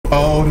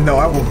Oh no,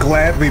 I will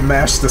gladly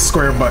mash the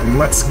square button.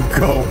 Let's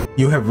go.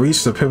 You have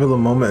reached a pivotal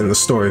moment in the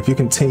story. If you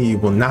continue, you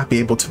will not be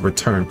able to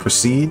return.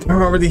 Proceed.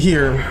 We're already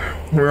here.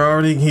 We're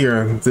already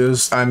here.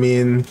 There's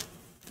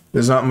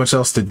not much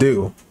else to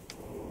do.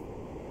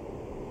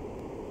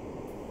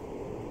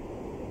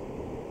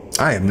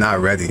 I am not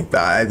ready.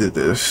 I did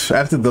this.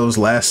 After those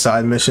last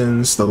side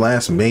missions, the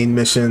last main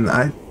mission,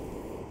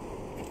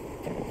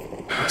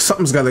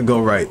 something's gotta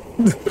go right.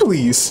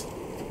 Please.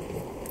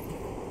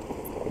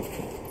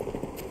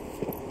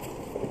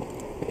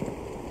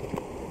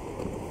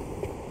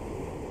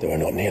 There are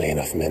not nearly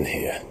enough men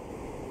here.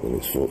 Well,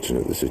 it's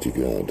fortunate the city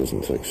guard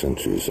doesn't take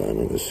sentry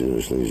assignment as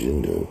seriously as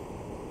you do.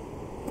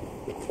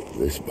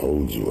 This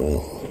bodes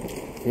well.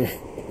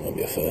 That'll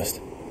be a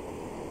first.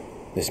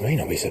 This may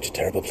not be such a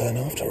terrible plan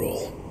after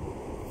all.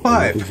 5.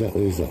 What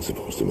exactly is that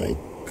supposed to mean?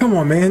 Come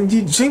on, man.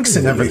 You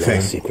jinxing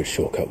everything. The secret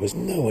shortcut was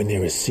nowhere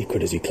near as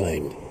secret as he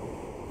claimed.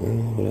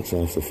 Well, but that's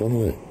half the fun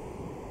of it.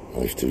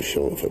 Life's too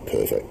short for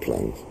perfect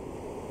plans.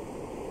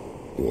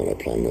 You want a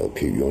plan that'll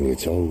keep you on your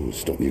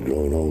toes, stop you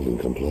growing old and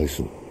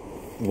complacent.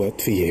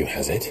 Worked for you,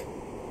 has it?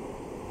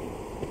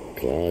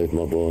 Clive,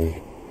 my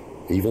boy,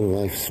 even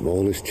life's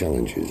smallest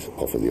challenges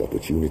offer the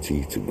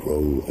opportunity to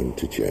grow and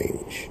to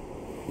change.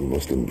 You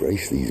must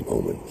embrace these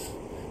moments.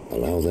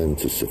 Allow them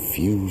to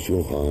suffuse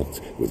your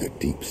heart with a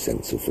deep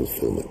sense of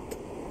fulfillment.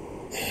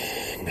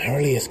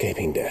 Narrowly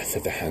escaping death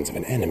at the hands of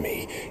an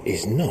enemy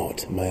is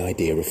not my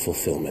idea of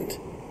fulfillment.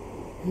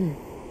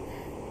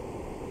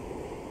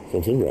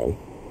 Something wrong?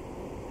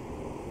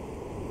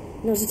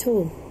 Not at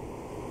all.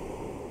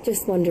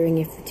 Just wondering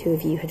if the two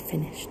of you had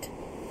finished.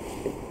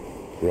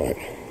 Right.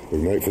 We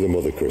make for the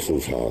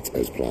Mothercrystal's heart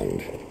as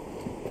planned.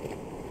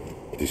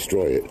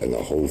 Destroy it and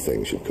the whole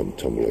thing should come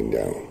tumbling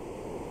down.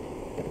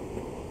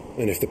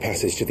 And if the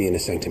passage to the inner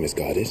sanctum is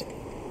guarded?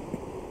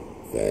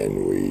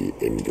 Then we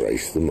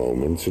embrace the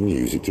moment and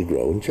use it to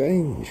grow and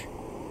change.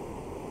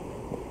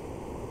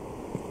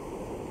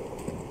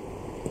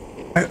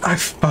 I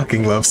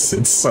fucking love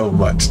Sid so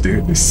much,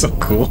 dude. He's so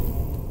cool.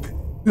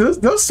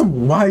 That was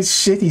some wise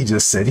shit he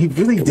just said. He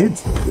really did.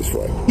 This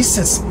way. He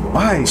said some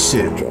wise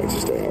shit. Trying to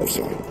stay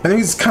outside. I think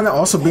he's kind of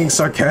also being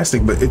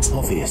sarcastic, but it's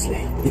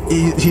obviously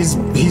he's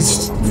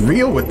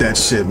real with that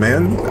shit,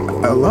 man.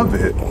 I love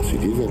it.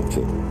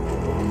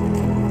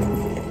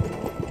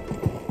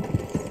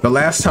 The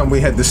last time we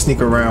had to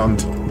sneak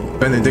around,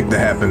 Benedicta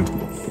happened.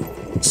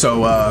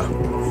 So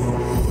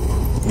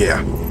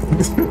yeah.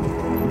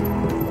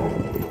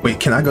 Wait,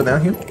 can I go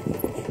down here?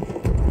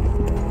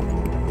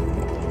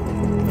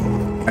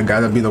 I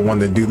gotta be the one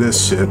to do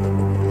this shit.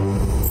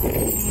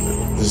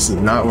 This is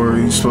not where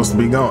you're supposed to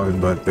be going,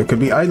 but there could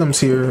be items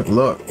here.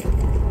 Look.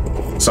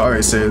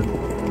 Sorry, Sid.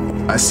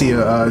 I see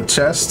a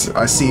chest.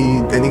 I see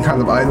any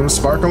kind of item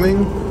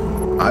sparkling.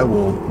 I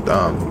will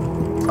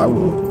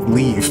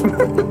leave.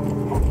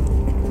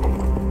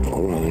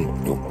 Alright,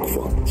 not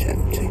quite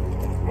tempting.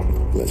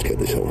 Let's get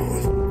this over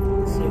with.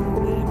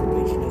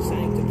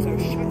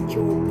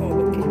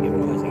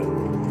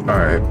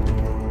 Alright.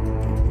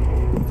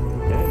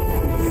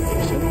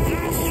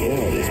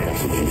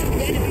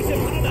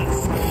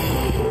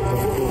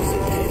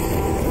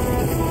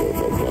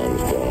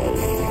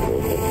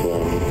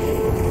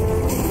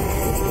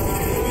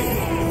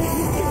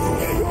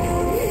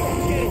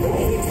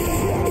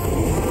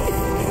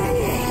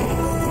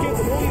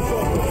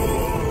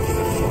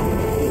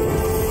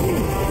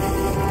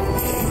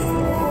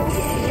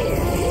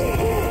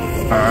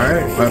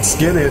 Alright, let's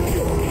get it.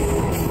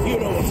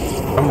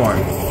 Come on.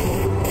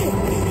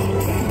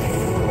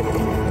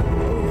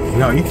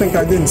 No, you think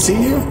I didn't see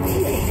you?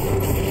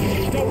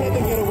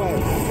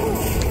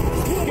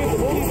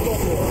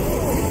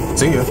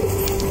 See ya.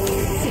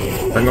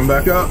 Bring them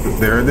back up.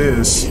 There it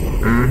is.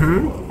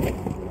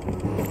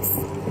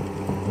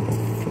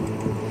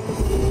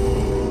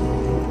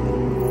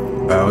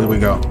 Where do we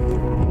go?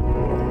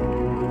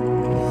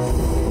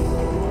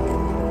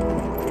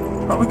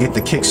 Oh, we get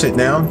to kick shit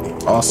down?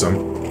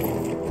 Awesome.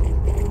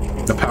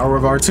 The power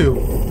of R2.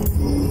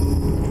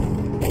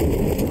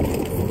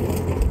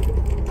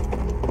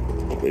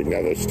 We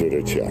never stood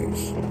a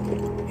chance.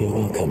 You're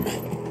welcome.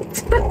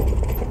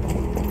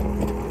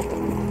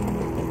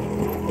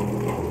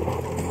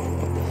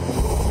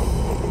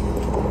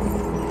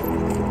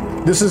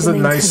 This is a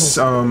nice,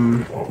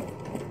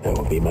 That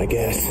would be my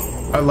guess.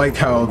 I like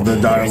how the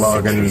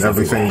dialogue and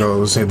everything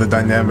goes, the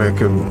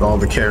dynamic of all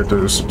the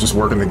characters just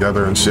working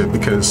together and shit,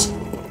 because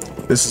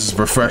this is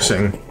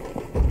refreshing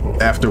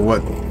after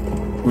what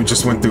we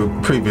just went through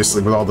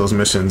previously with all those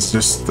missions.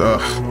 Just, oh,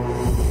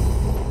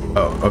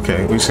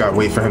 okay, we just gotta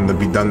wait for him to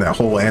be done that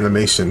whole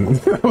animation.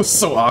 That was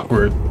so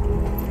awkward.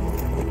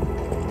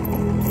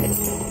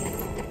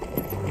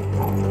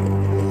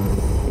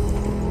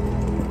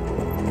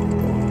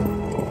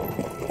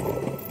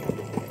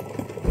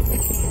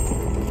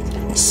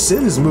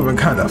 Sid is moving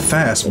kind of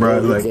fast, bro.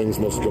 Like, things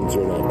must come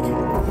to an end.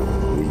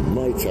 We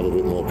might have a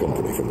bit more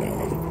company from now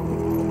on.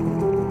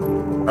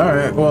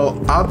 Alright, well,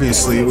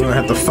 obviously we're gonna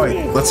have to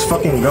fight. Let's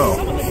fucking go.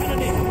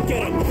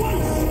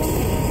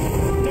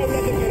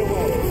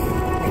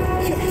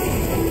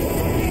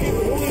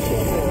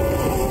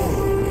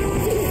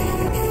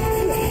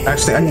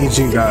 Actually, I need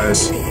you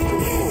guys.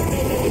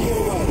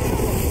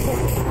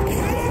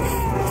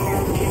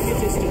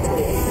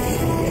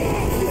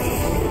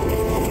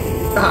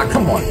 Ah,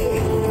 come on.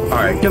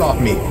 Alright, get off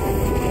me.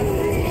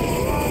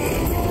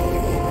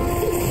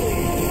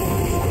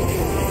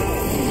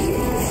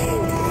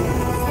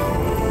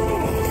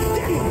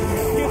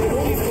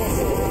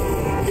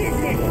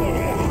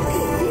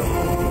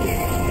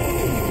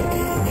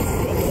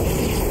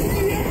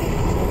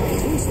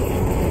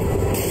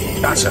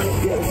 Gotcha.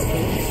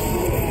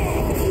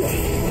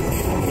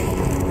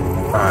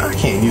 I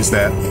can't use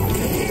that.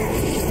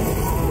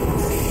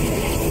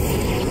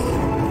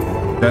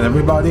 That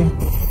everybody?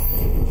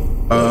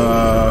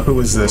 Who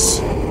is this?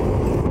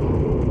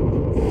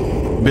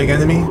 Big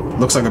enemy?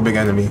 Looks like a big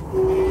enemy.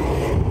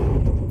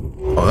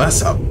 Oh,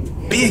 that's a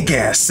big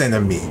ass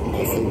enemy.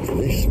 I think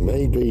this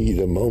may be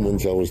the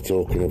moment I was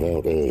talking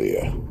about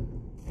earlier.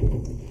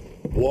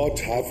 What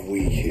have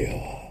we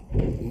here?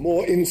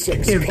 More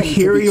insects.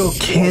 Imperial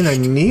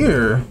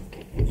Cannonier.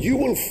 You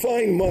will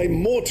find my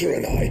mortar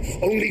and I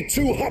only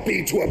too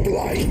happy to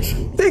oblige.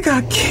 They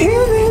got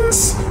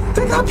cannons.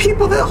 They got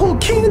people that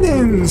hold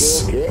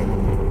cannons.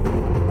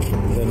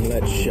 Then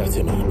let's shut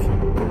him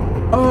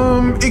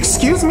up.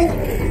 Excuse me?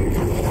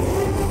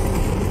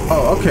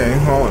 Oh, okay.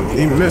 Well,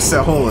 you missed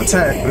that whole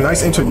attack.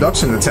 Nice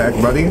introduction attack,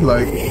 buddy.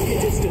 Like,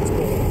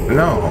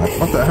 no.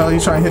 What the hell are you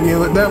trying to hit me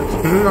with that?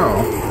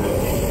 No.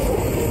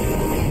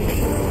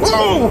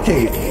 Oh,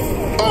 okay.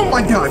 Oh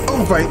my god.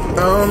 Oh, right.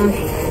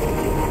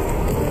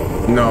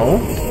 No.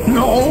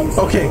 No.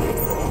 Okay.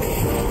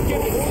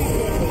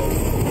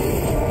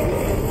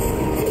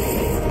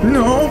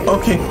 No.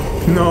 Okay.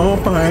 No.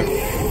 Alright.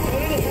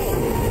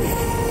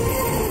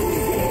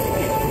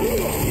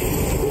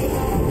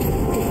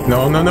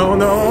 No, no, no,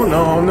 no,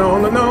 no, no,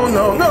 no, no,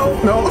 no, no,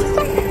 no.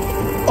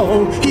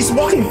 Oh, he's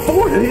walking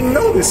forward. I didn't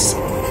notice.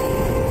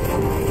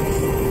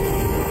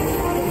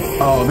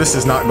 Oh, this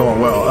is not going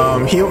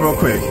well. Heal real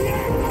quick.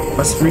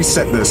 Let's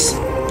reset this.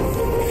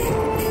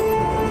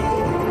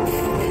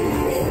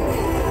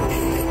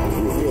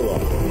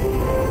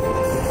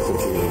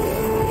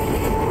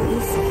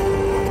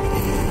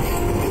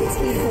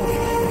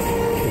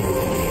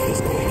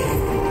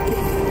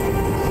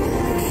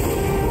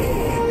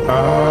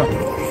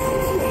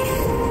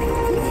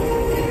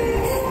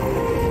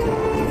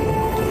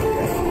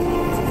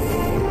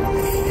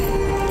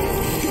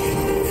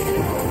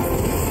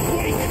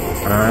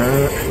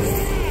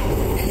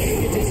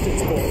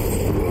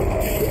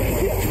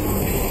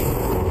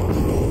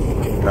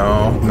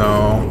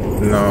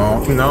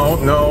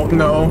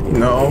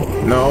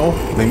 No.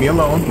 Leave me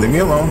alone. Leave me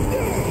alone.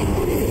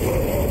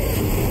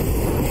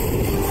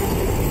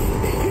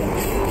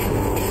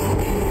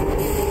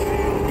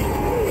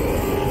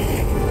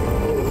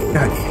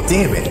 God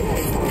damn it.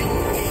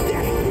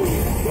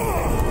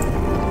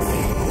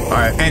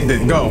 Alright, end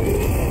it. Go.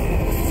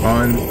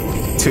 1,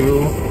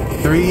 2,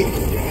 3.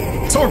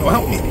 Sword will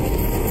help me.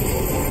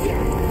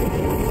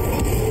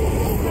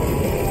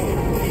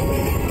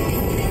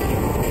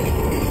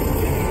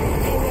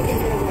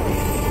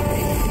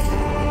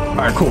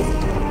 Alright, cool.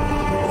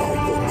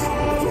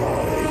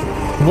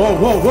 Whoa,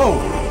 whoa, whoa!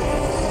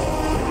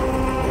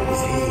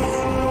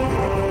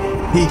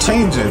 He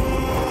changing.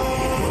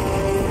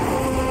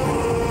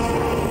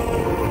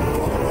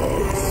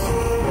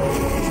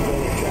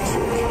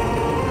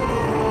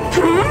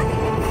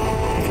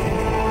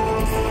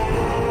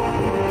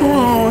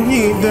 Oh, he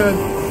ain't dead.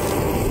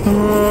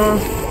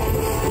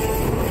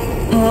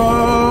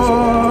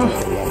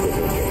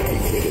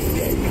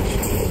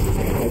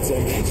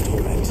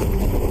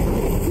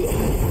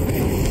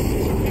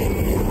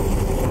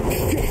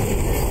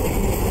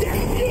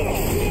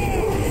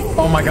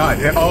 Oh my god.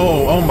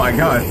 Oh my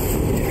god.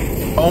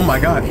 Oh my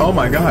god. Oh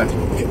my god.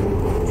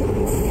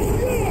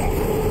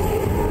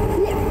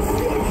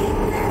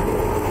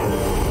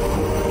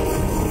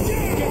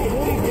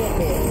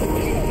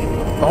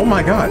 Oh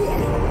my god.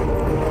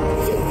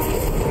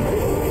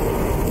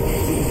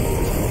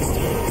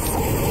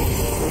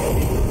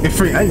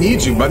 Ifrit, I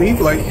need you, buddy.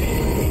 Like,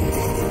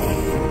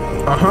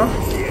 uh-huh.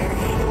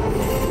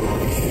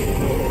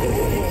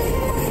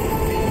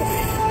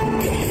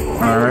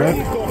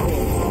 Alright.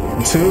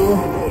 2.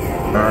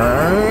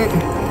 Alright.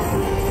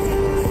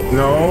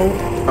 No.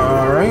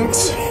 Alright.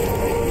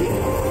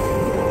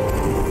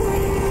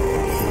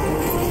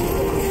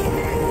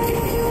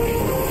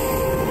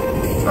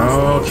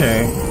 Okay.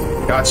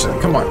 Gotcha.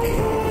 Come on.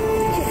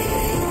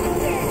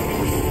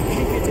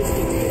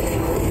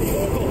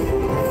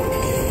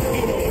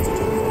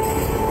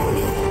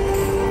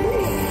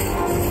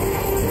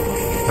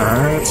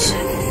 Alright.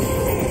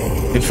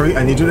 Ifrit,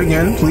 I need you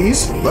again,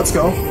 please. Let's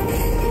go.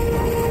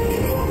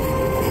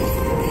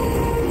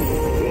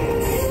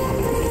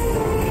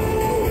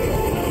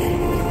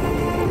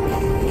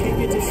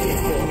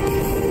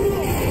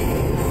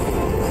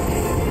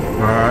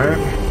 Alright.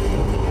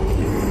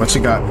 What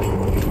you got?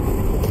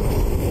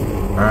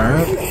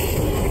 Alright.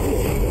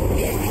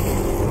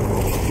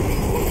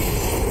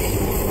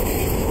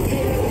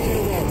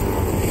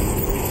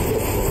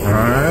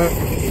 Alright.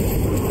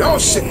 No! Oh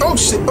shit, oh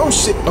shit, oh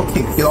shit.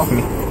 Okay, get off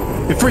me.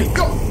 Ifrit,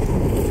 go!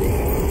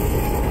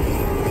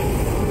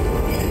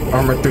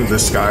 Armor through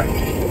this guy.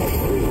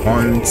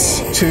 1,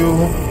 2.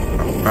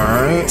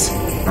 Alright.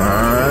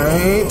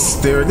 Alright.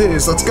 There it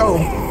is. Let's go.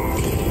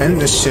 End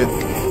this shit.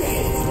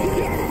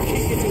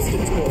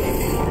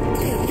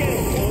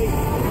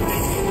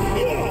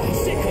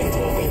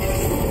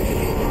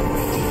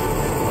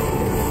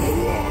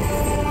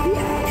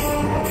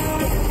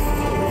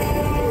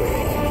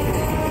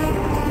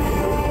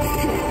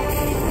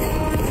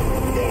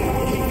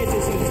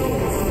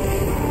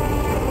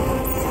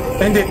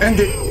 End it, end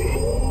it.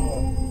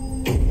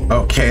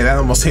 Okay, that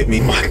almost hit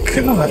me. My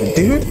god,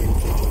 dude.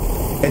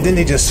 And then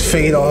they just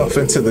fade off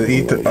into the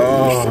ether.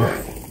 Oh.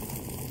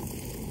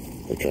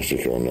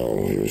 Akashic or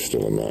no, he was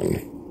still a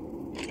man.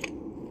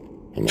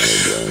 A man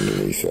drowned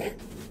in ether.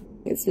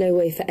 It's no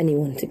way for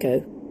anyone to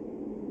go.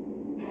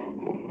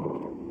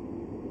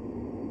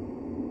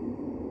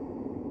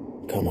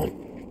 Come on.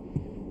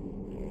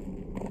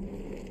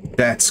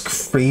 That's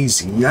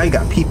crazy. Now you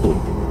got people.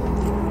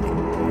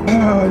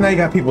 Oh, now you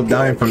got people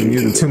dying from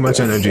using too much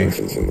energy. In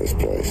this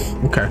place.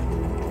 Okay.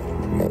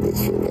 Others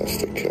feel less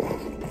to kill.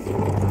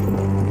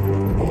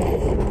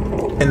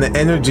 And the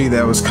energy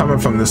that was coming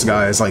from this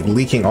guy is like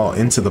leaking all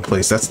into the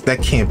place. That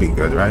can't be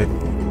good, right?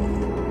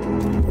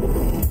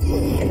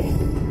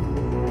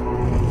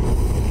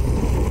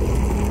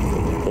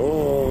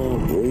 Oh,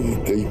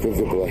 breathe deep of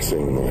the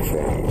blessing, my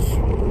friends.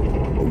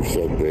 Who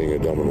said being a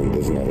dominant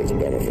doesn't have its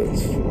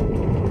benefits?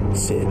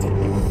 Sid,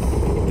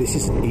 this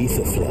is an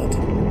ether flood.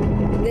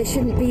 There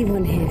shouldn't be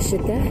one here,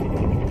 should there?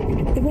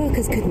 The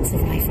workers couldn't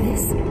survive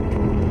this.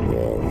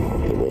 Well,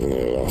 it wasn't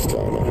here last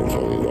time, I can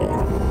tell you that.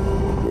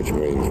 Which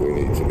means we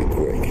need to be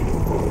quick.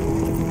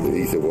 The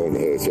ether won't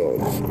hurt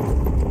us,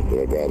 but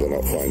I'd rather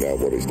not find out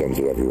what it's done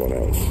to everyone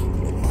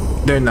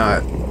else. They're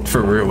not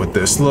for real with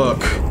this. Look.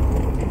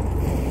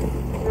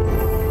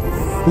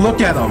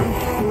 Look at them.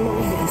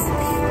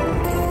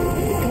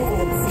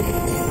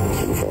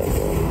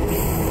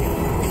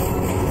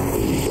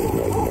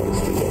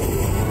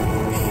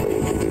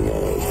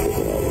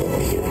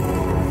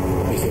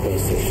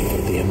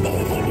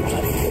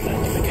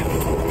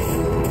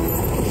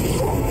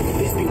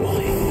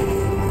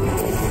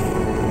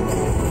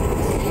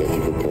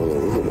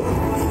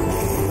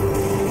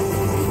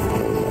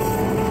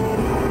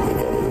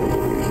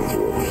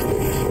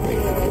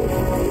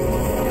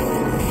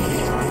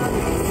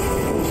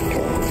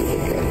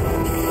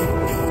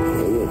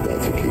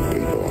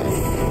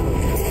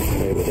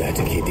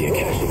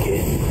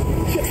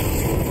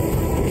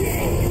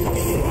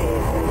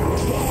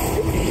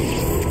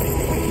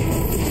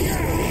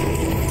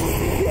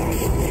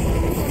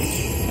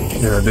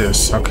 There it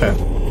is. Okay.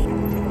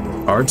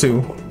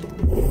 R2.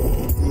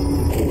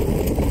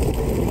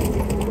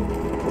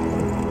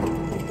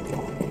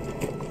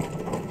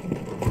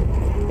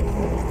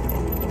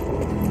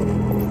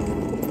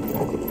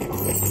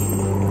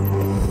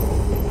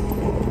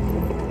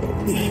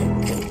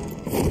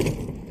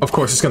 Of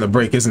course it's gonna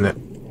break, isn't it?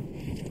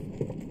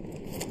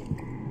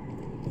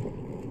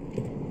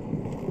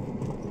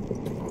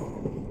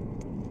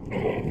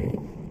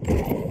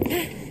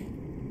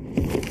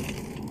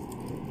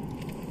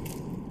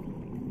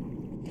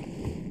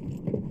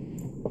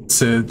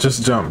 Sid,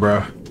 just jump,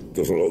 bro.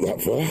 Doesn't look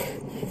that far.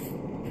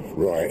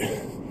 Right.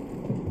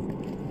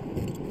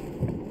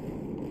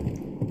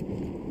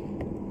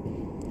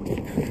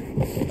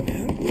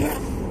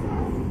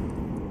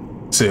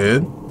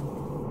 Sid.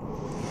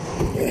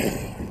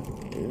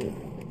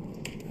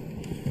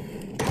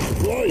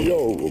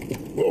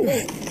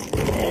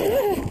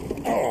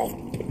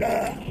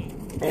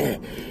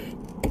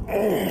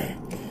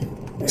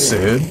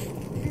 Sid.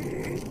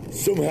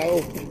 Some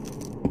help.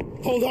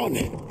 Hold on.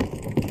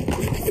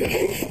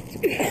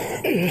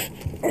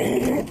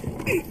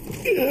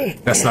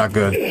 That's not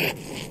good.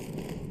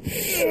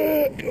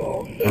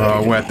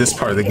 Oh, we're at this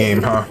part of the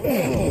game, huh?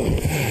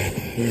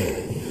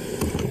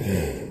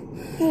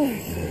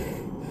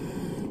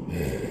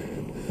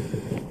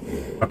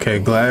 Okay,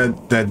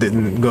 glad that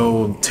didn't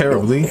go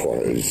terribly. Not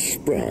quite as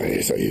spry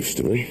as I used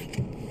to be.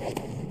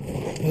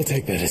 We'll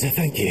take that as a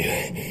thank you.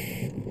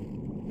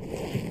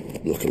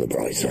 Look on the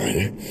bright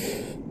side.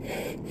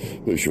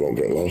 At least you won't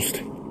get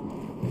lost.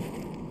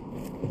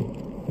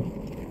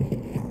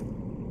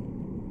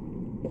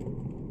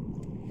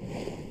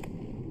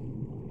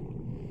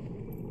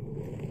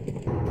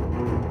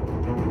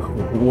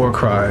 War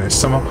cry.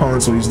 Some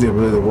opponents will use the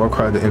ability of war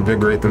cry to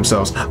invigorate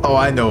themselves. Oh,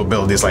 I know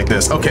abilities like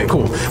this. Okay,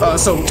 cool.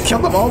 So kill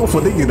them all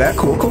before they do that.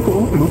 Cool, cool,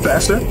 cool. Move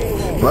faster.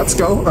 Let's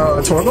go.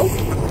 Torgal,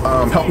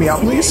 help me out,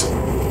 please.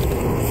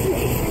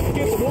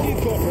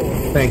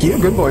 Thank you.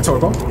 Good boy,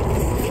 Torgal.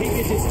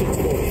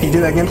 Can you do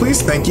that again,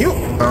 please? Thank you.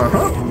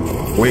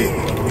 Wait.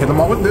 Hit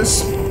them all with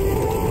this.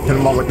 Hit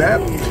them all with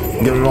that.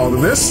 Give them all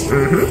with this.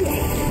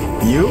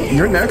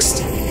 You're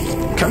next.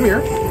 Come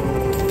here.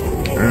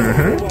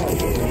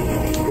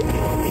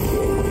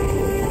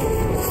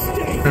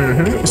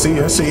 See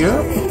ya, see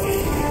ya.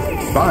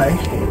 Bye.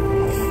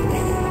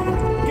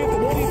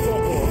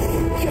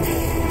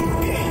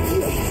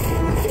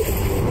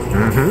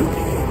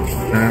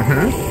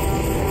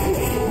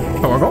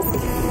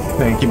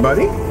 Thank you,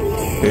 buddy.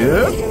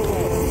 Yep.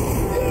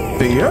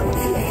 See ya.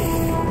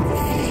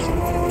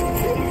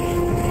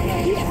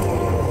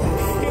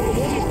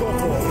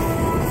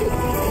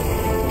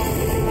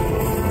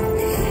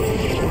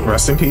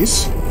 Rest in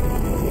peace.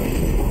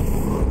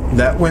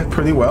 That went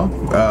pretty well.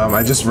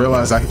 I just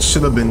realized I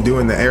should have been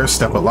doing the air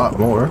step a lot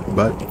more,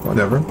 but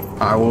whatever.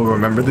 I will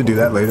remember to do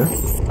that later.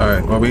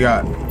 Alright, what we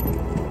got?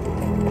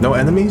 No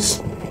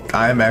enemies?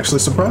 I am actually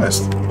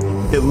surprised.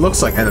 It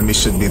looks like enemies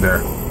should be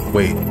there.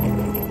 Wait.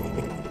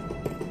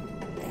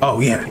 Oh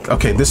yeah,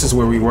 okay, this is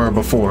where we were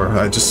before.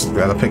 I just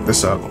gotta pick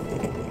this up.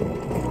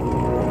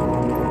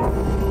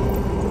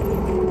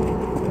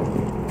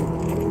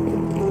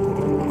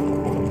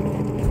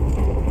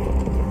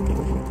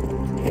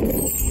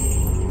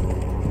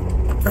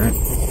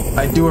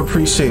 I do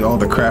appreciate all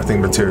the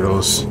crafting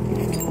materials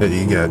that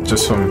you get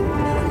just from...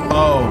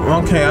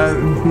 Oh, okay,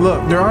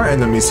 look, there are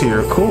enemies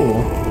here.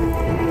 Cool.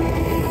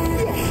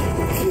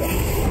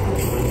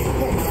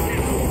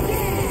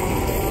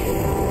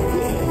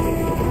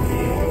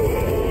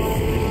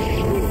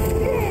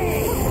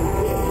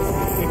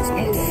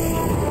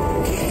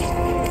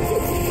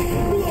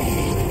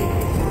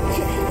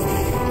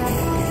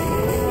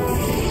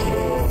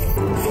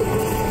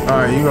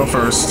 Alright, you go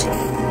first.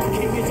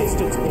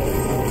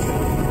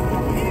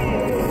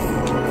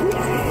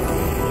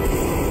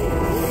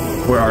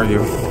 Where are you?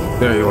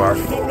 There you are.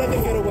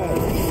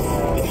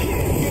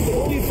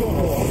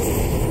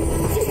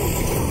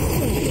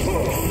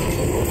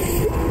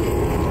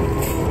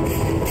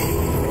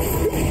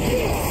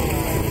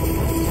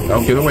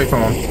 Don't get away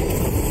from him.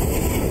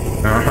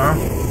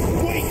 Uh-huh.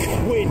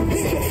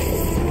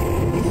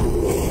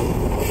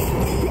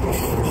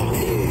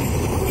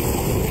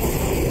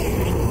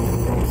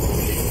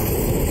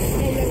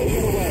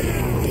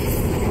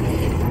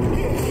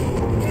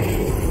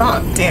 Ah,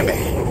 damn it.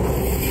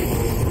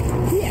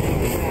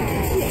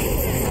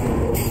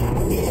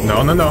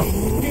 No, no, no.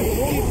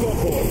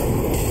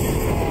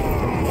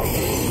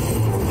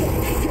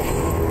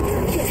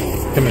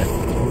 Come here.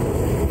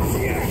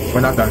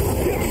 We're not done.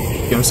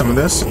 Give him some of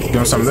this. Give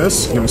him some of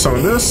this. Give him some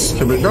of this.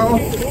 Here we go.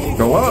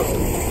 Go up.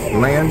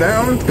 Land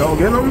down. Go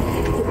get him.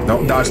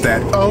 Don't dodge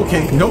that. Oh,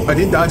 okay. Nope, I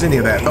didn't dodge any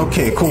of that.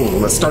 Okay, cool.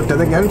 Let's start that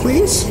again,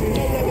 please.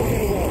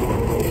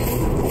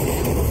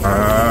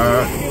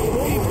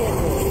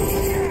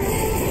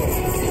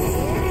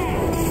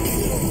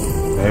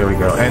 There we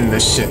go. End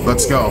this shit.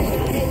 Let's go.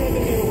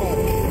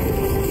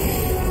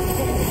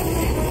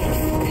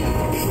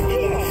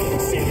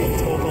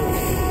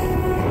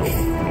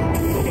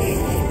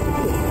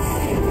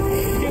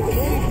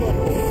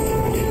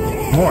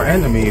 More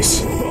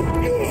enemies.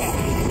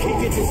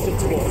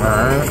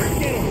 Alright.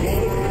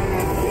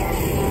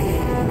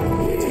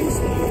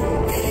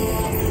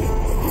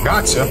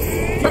 Gotcha.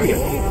 Come here.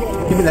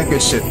 Give me that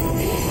good shit.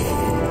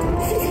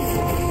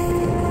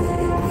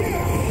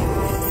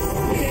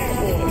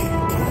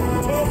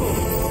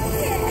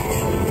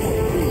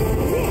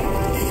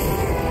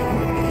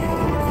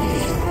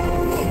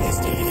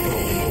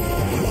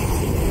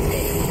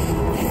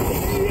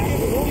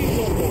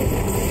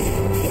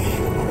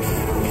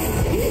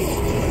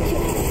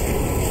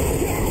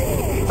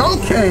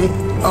 Okay,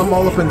 I'm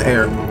all up in the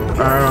air.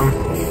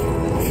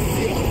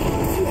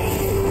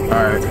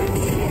 Alright.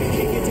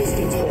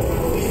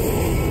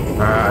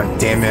 Ah,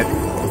 damn it.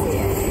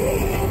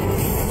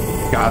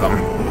 Got him.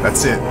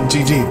 That's it.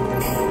 GG.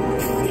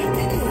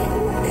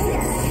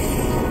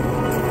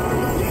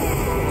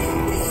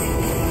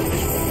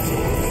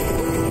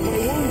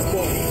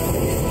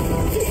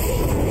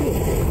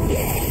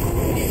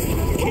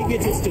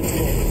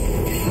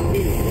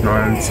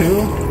 One,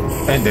 two,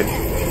 end it.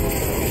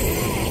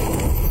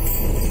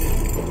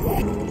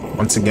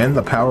 Once again,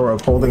 the power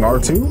of holding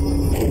R2.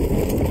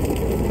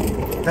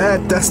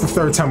 That's the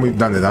third time we've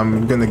done it.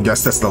 I'm gonna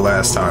guess that's the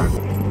last time.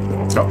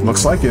 So,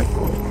 looks like it.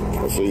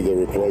 I see they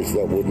replaced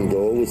that wooden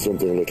door with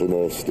something a little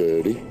more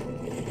sturdy.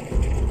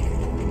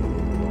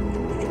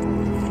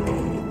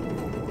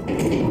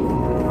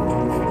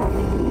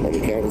 On the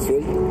count of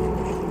three?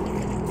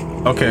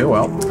 Okay,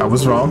 well, I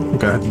was wrong. I'm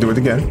gonna have to do it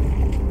again.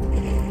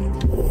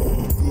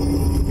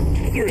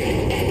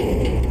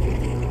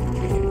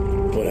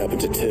 What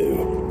happened to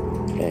two?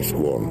 Ask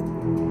one.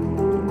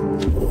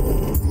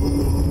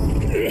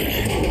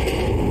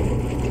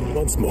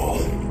 Once more.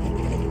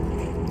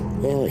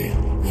 Aye,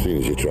 seeing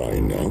as you're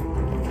trying now.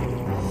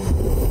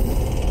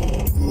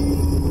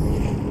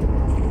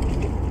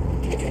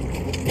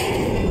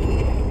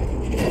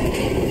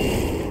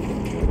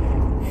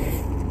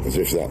 As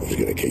if that was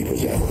going to keep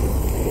us out.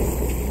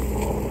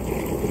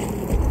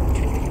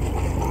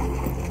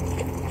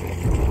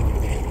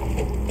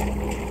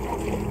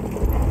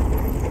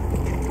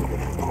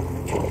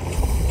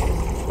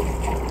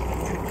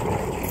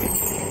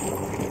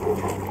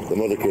 The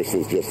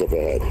Mothercrystal's just up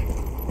ahead.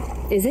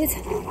 Is it?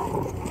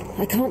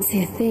 I can't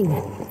see a thing.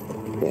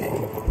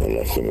 Well,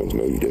 unless someone's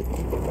moved it.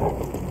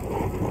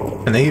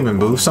 Can they even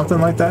move something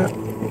like that?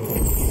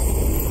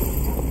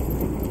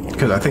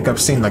 Because I think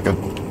I've seen like a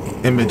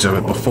image of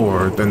it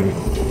before, then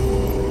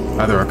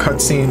either a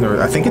cutscene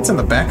or I think it's in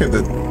the back of the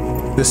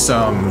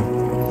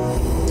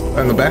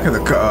in the back of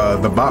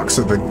the box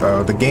of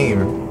the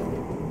game.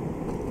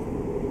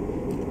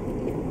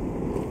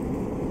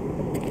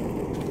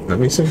 Let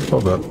me see.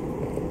 Hold up.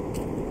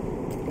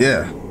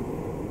 Yeah,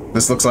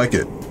 this looks like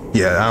it.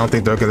 Yeah, I don't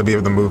think they're gonna be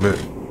able to move it.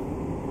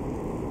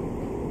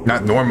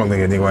 Not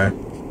normally, anyway.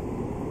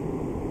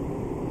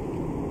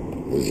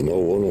 There's no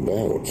one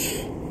about.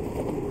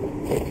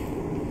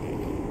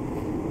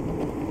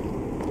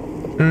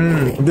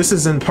 This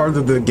isn't part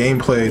of the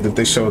gameplay that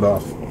they showed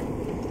off.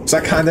 So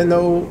I kind of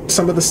know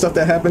some of the stuff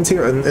that happens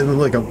here, and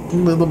like a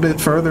little bit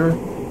further,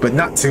 but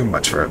not too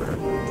much further.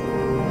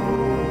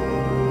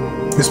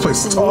 This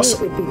place is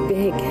awesome. It would be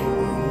big,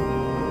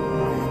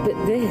 but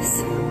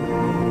this.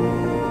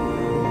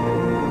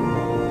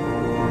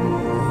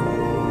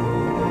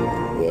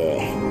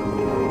 There.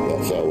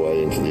 That's our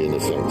way into the inner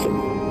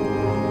sanctum.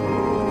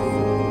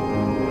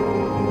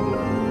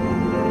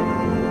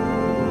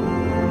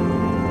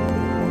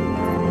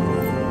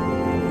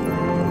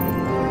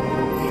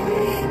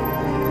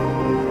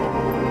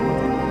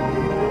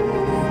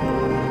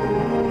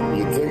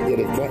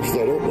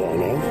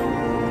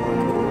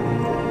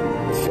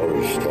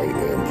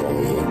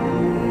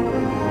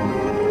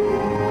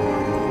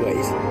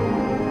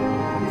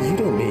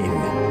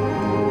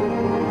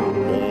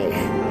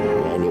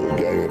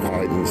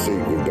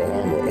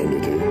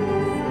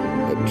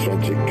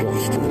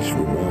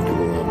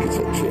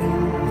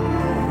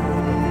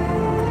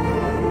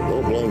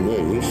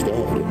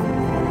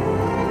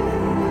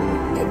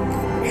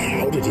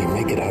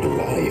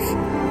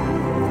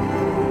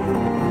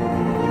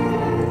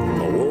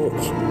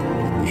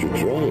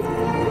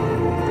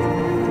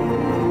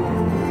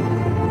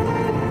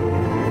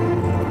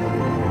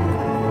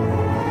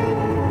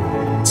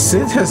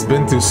 Sid has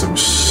been through some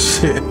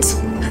shit.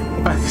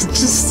 I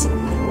just...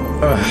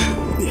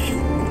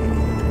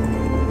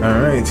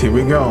 Alright, here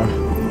we go.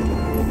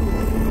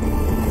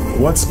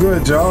 What's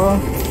good, y'all?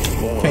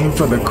 Came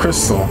for the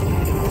crystal.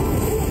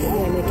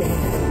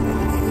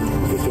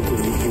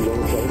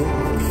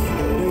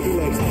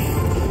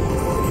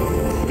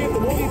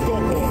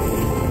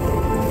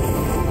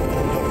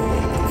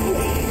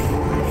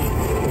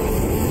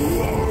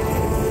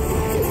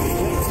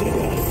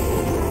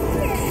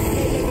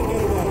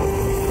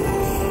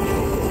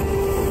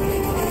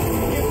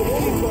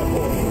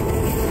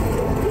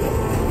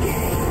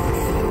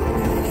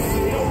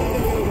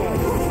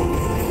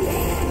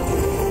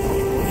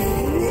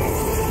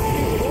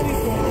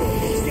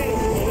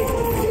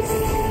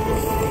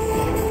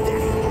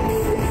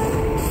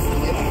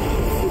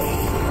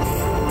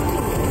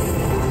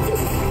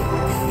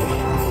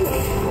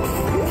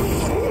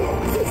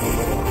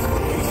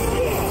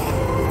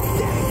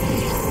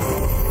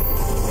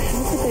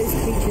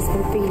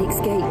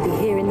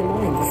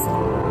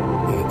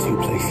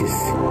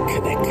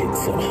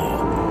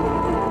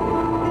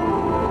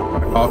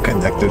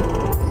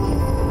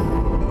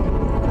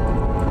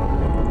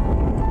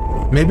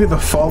 Maybe the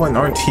Fallen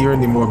aren't here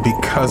anymore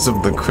because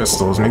of the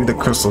crystals. Maybe the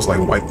crystals like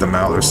wiped them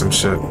out or some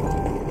shit.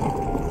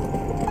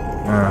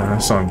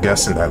 So I'm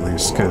guessing at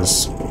least,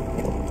 because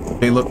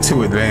they look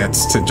too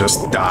advanced to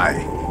just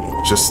die.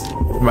 Just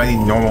by any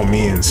normal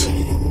means.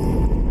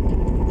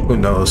 Who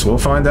knows? We'll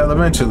find out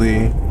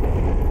eventually.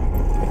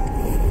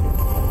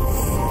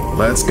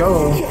 Let's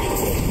go.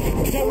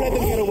 Don't let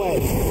them get away.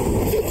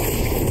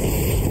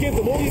 Give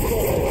them all you've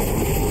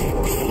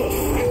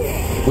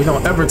got. We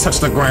don't ever touch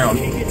the ground.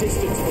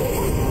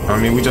 I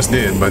mean, we just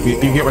did, but you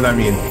get what I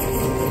mean.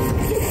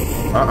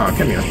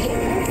 Come here.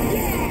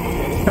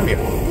 Come here.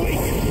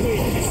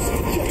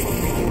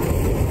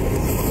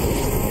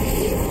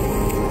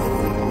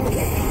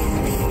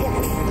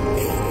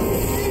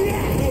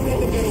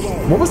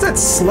 What was that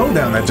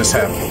slowdown that just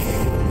happened?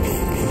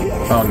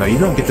 Oh no, you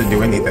don't get to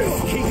do anything.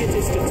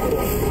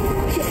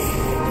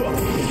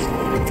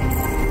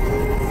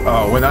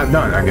 Oh, we're not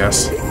done, I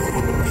guess.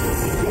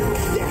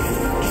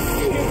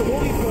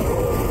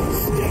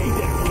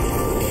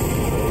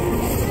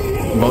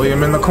 Bully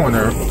him in the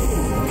corner.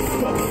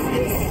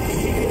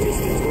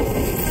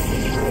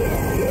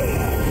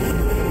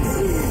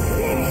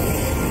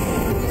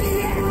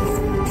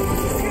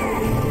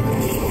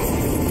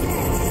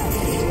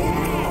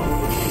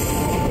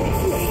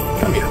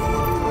 Come here.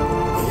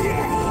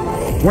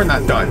 We're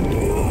not done.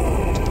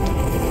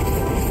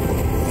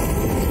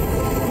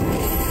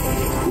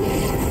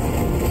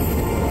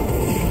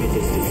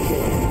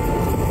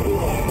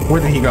 Where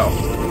did he go?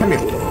 Come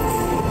here.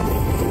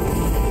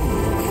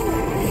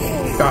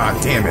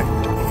 God damn it.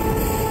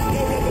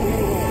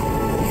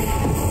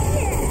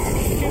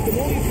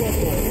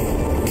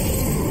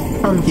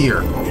 Come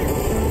here.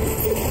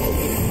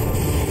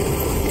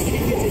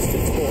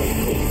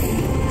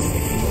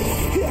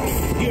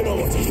 You know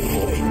what to do,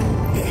 boy.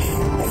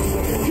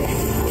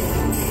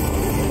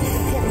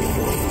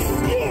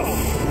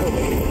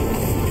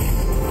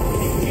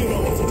 You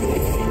know what to do.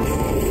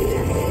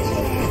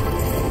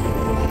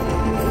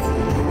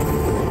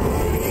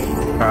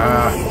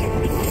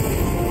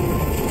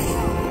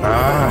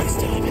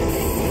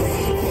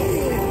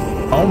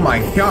 Oh my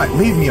god,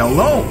 leave me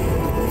alone!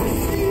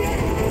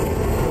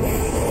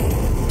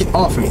 Get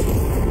off me!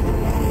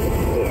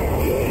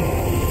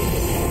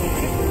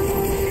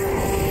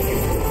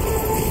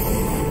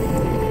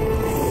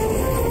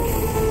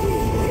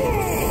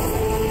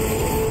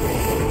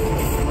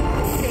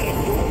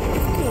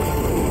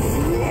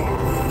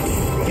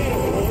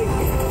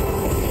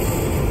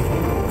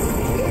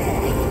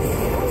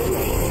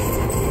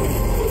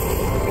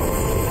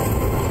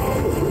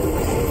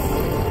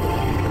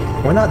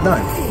 We're not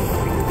done.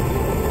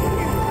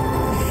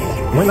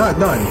 We're not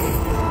done.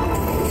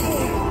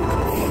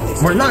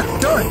 We're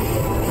not done!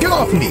 Get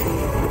off me!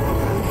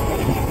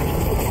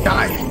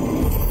 Die!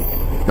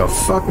 The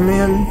fuck,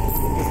 man?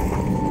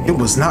 It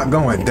was not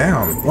going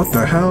down. What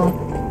the hell?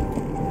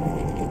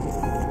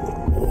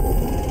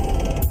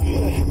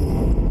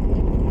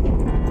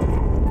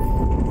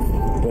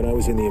 When I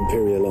was in the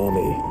Imperial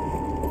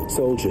Army,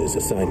 soldiers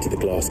assigned to the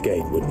Glass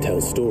Gate would tell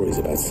stories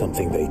about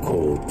something they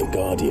called the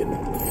Guardian.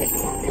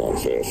 Can't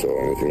say I saw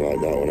anything like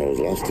that when I was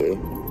last here.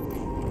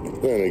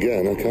 Then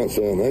again, I can't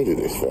say I made it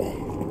this far.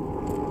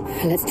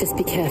 Let's just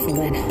be careful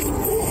then.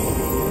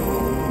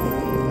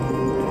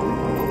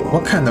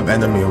 What kind of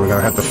enemy are we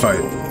gonna have to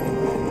fight?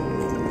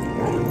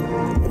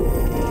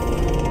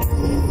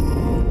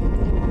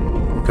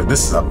 Cause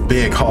this is a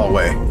big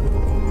hallway.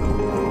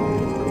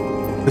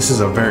 This is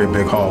a very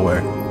big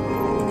hallway.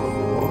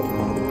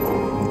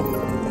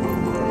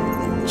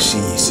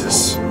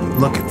 Jesus,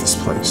 look at this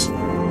place.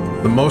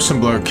 The motion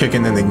blur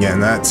kicking in again.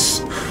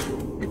 That's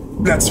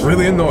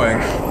really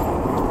annoying.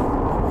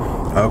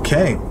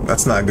 Okay,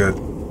 that's not good.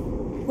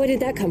 Where did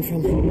that come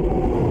from?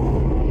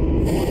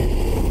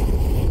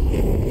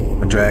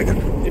 A dragon.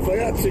 If I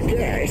had to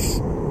guess,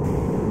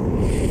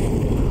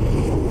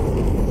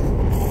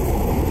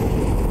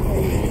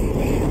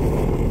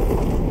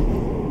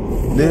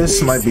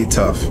 This might be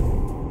tough.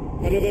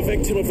 Another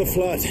victim of the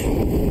flood.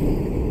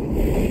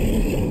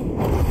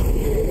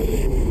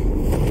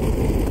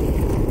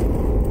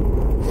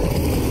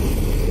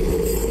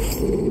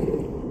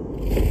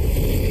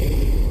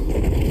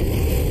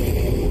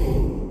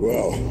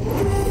 well,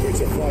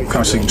 it's a fight.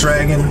 Akashic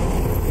dragon.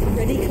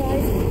 Ready,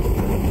 Clive?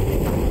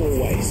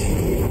 Always.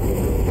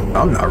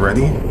 I'm not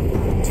ready.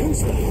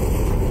 Tuesday.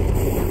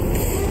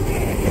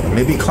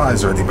 Maybe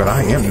Clyde's ready, but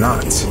I am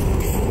not.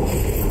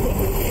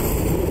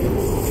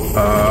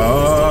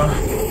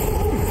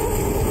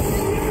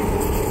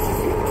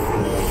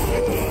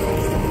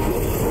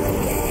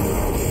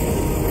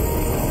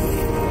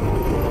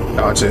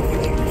 Dodge it.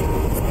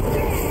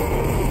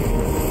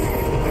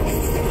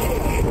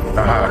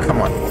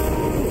 Come on.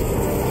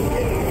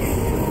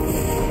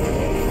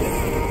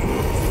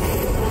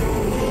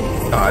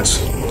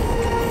 Dodge.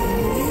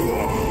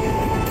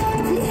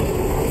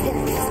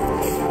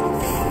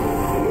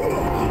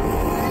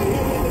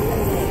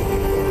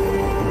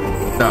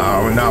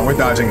 No, we're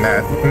dodging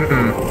that.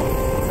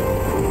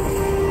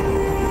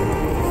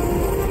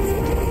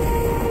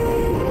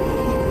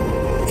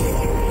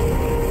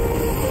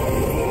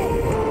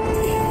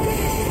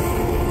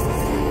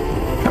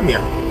 Come here.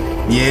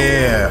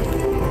 Yeah.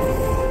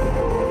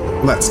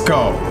 Let's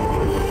go.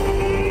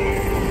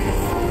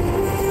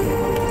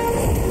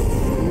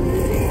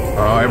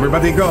 Oh,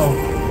 everybody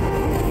go.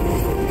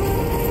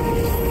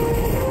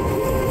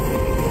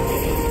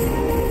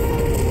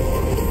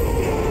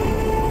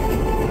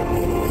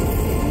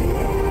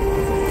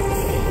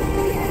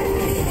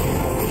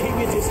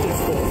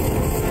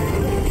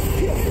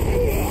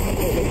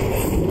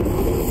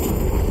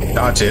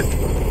 Dodge it.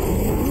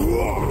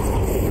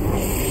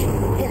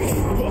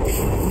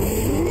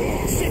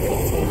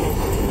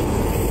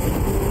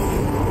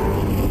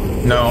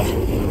 No.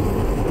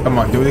 Come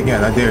on, do it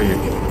again. I dare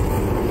you.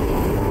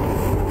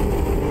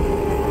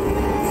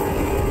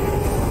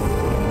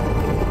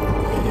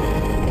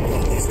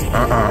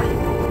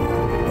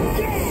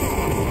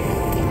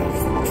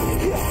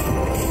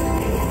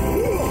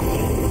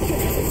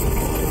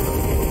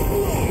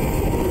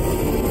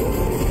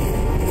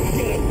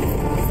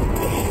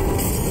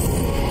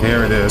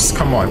 There it is.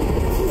 Come on.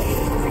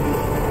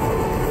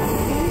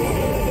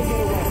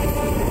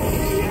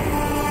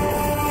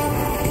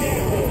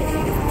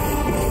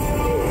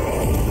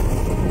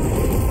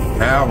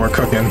 Now we're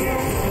cooking.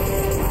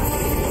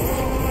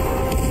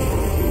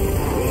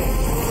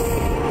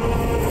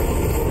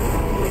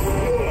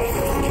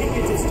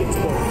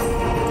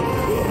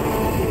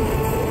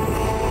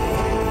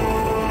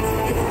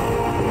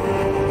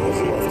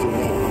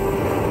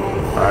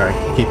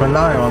 Alright, keep an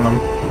eye on them.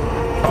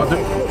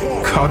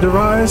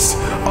 Cauterize?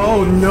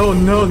 Oh no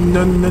no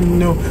no no no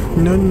no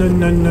no no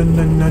no no no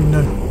no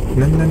no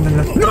no no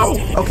no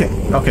no. Okay,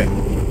 okay.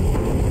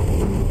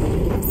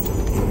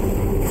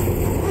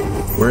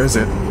 Where is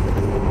it?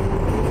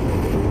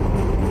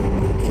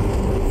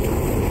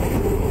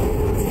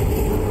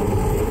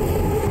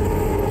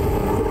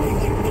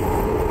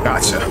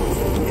 Gotcha.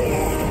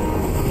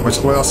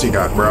 What else you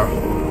got, bro?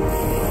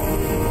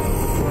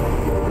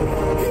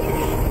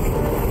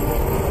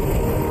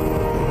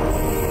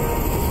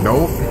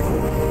 Nope.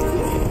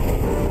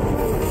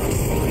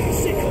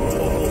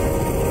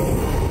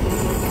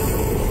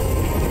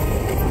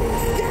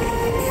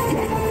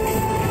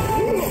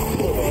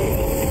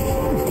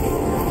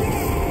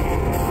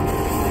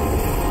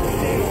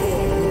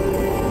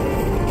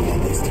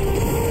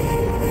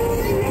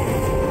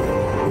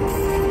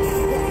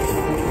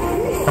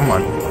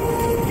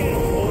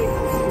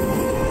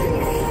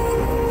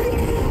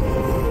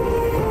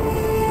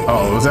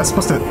 Was that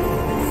supposed to...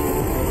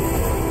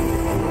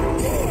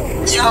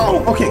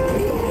 Yo! Okay.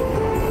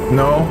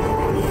 No.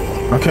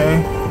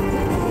 Okay.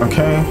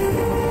 Okay.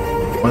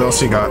 What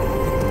else you got?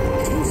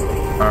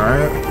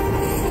 Alright.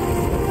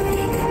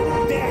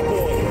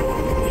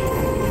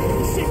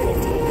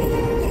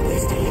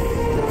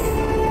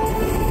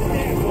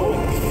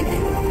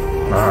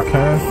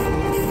 Okay.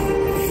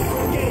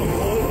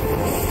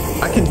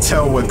 I can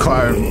tell what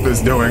Clive is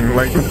doing,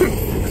 like...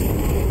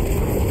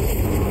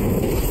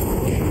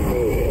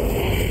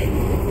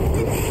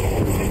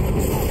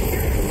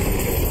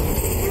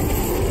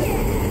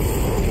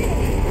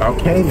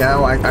 Okay,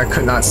 now I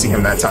could not see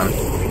him that time.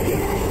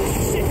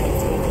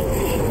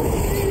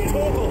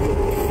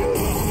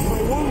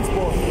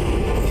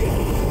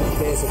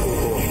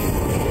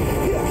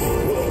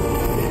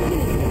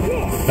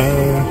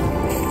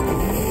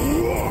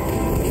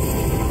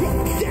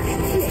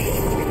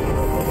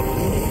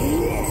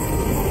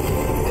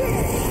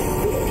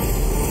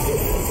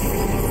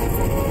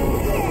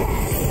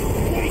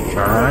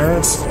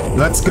 Alright,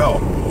 let's go.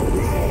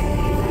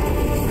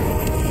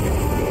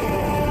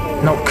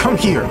 No, come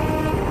here.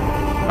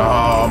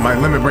 Oh, my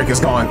limit break is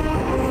gone.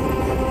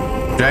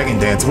 Dragon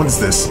Dance, what is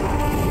this?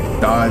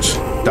 Dodge,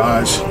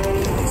 dodge,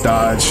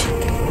 dodge.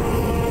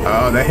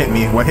 Oh, that hit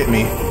me. What hit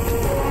me?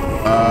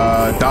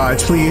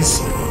 Dodge, please.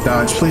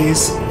 Dodge,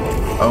 please.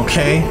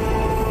 Okay.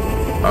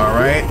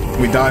 Alright,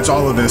 we dodge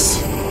all of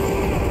this.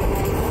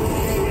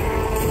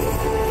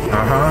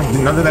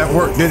 None of that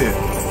worked, did it?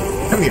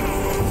 Come here.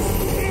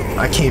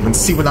 I can't even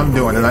see what I'm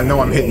doing, and I know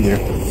I'm hitting you.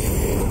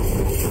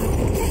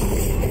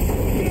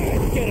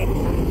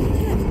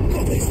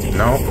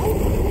 No.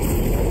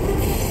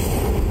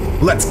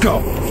 Let's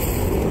go.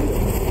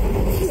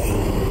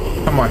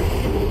 Come on.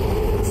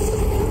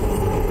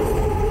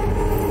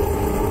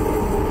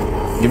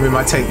 Give me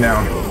my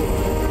takedown.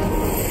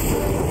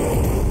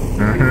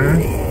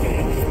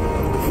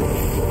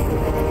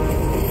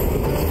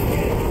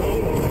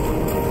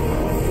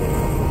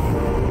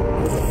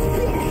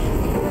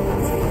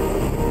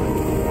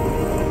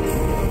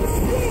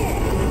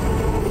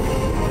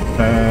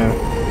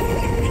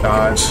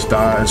 Dodge,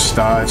 dodge,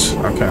 dodge.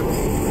 Okay.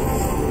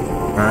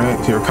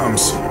 Alright, here it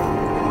comes.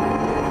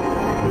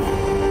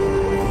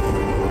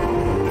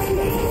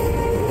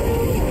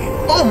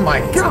 Oh my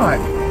god!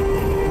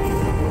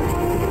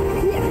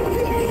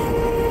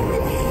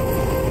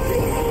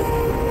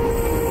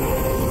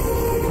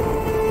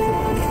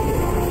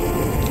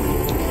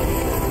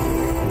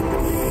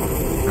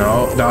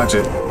 No, dodge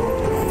it.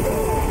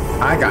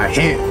 I got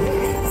hit.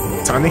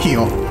 Time to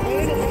heal.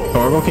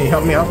 Torgo, can you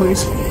help me out,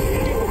 please?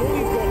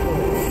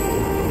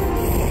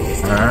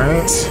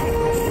 Alright.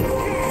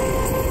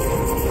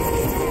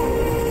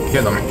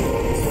 Get him.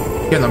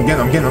 Get him, get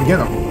him, get him, get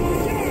him.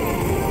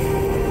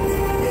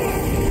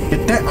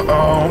 Get that.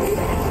 Oh.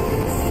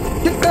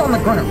 Get down on the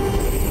ground.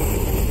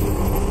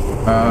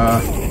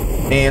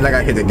 And I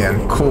got hit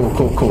again. Cool,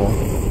 cool, cool.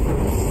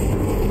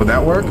 Would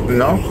that work?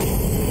 No?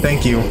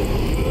 Thank you.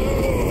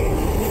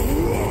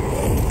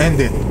 End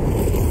it.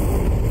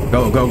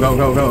 Go, go, go,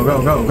 go, go,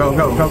 go, go, go,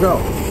 go, go, go.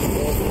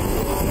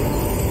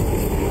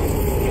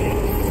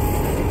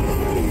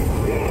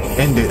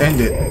 End it, end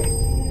it.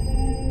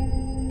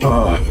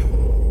 Ugh.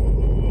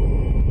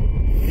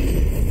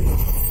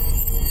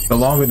 The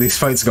longer these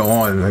fights go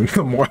on,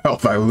 the more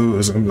health I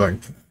lose. I'm like,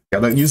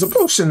 gotta use a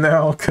potion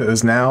now,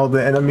 because now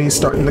the enemy's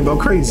starting to go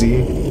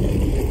crazy.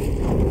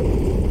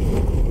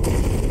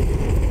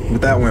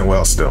 But that went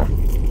well still.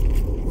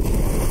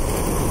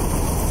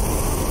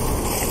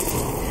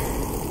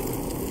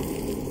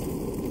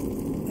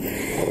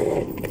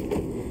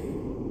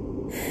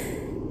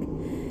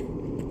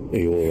 Are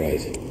you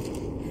alright?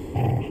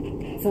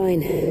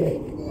 Fine.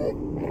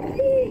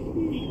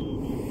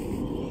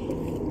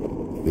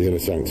 The inner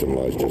sanctum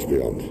lies just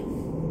beyond.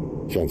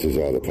 Chances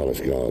are the palace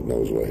guard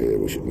knows we're here.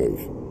 We should move.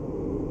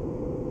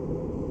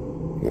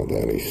 Not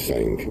that any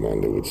sane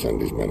commander would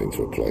send his men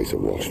into a place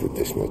awash with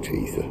this much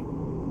ether.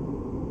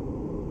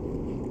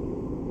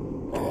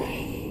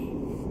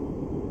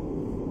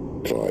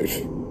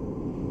 Clive.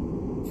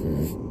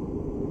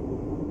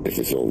 If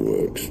this all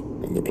works,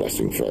 and the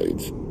blessing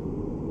fades,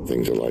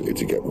 things are likely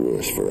to get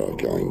worse for our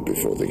kind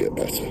before they get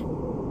better.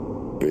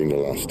 Being the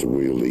last to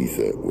wield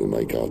ether will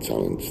make our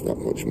talents that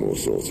much more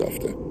sought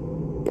after,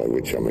 by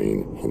which I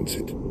mean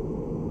hunted.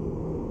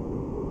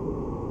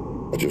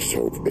 I just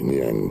hope in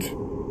the end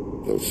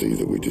they'll see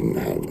that we didn't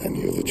have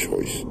any other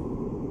choice,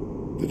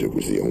 that it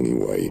was the only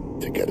way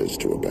to get us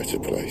to a better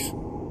place.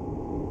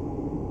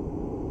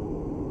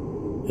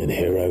 And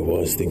here I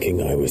was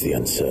thinking I was the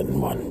uncertain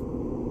one.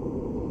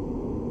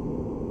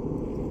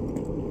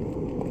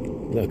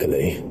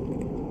 Luckily,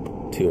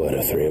 2 out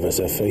of 3 of us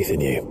have faith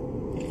in you.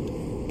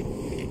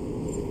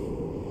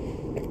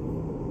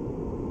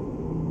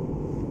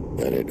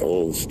 Then it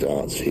all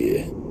starts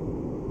here.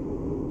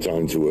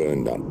 Time to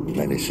earn that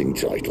menacing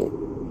title.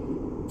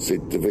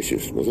 Sid the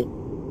Vicious, was it?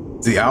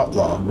 The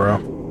Outlaw, bro.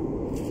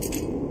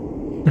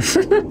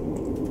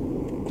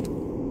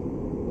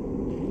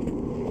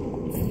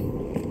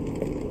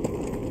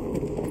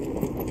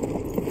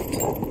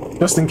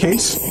 Just in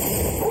case.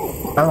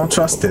 I don't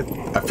trust it.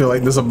 I feel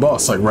like there's a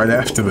boss like right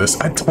after this.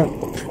 I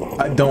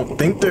don't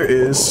think there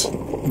is,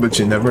 but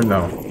you never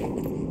know.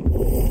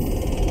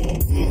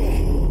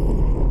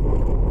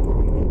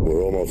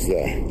 We're almost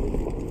there.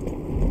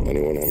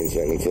 Anyone having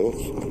second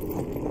thoughts?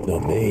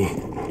 Not me.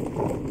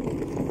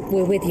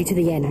 We're with you to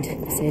the end,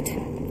 Sid.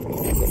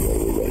 That's what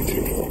we're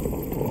waiting for.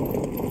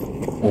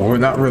 Well, we're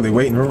not really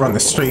waiting. We're running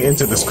straight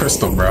into this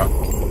crystal, bro.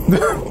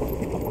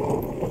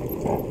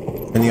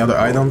 Any other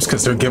items?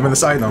 Because they're giving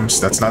us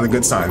items. That's not a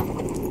good sign.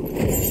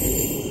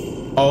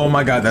 Oh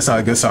my god, that's not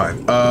a good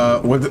sign.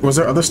 Was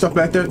there other stuff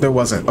back there? There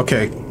wasn't.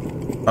 Okay.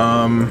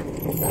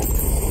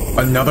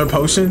 Another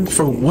potion?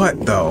 For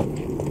what, though?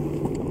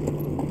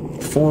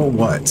 For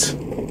what?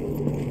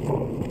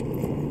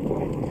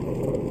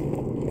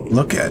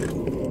 Look at it.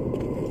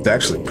 It's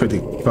actually pretty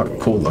fucking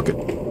cool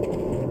looking.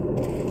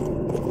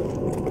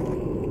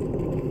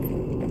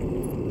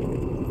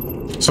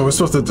 So we're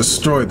supposed to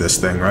destroy this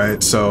thing,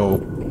 right? So...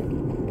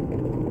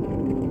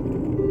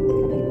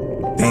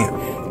 Damn.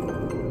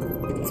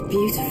 It's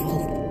beautiful.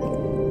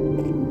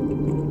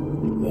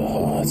 The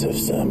heart of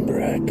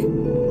Sambrak.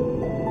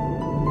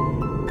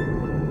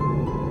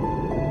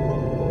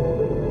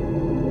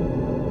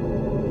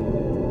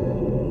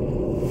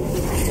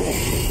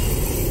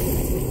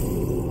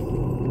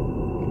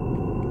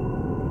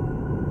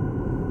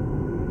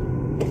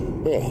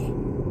 Well,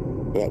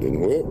 that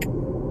didn't work.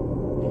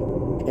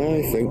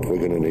 I think we're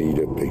gonna need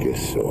a bigger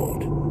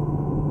sword.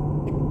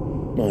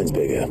 Mine's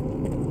bigger.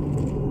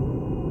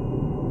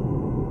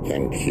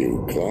 Thank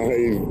you,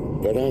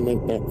 Clive, but I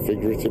meant that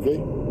figuratively.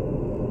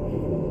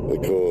 The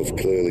core's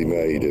clearly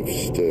made of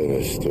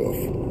sterner stuff.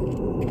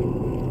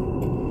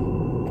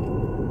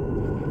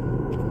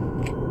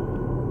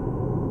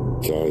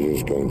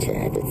 Talia's going to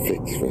have a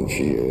fit when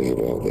she hears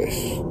about this.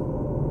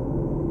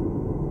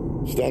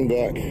 Stand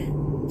back.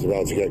 It's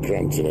about to get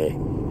cramped in here.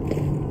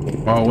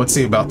 Oh, what's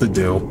he about to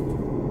do?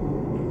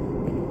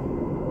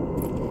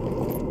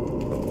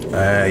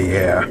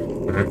 Yeah.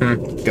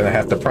 Gonna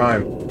have to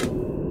prime.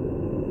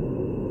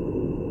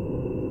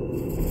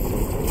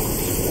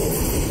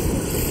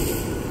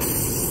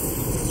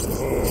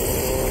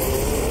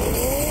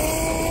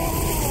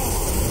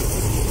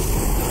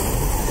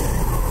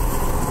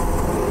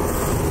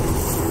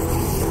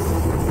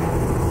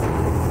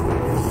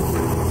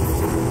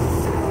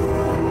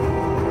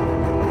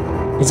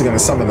 Is he gonna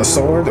summon the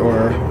sword,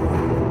 or...?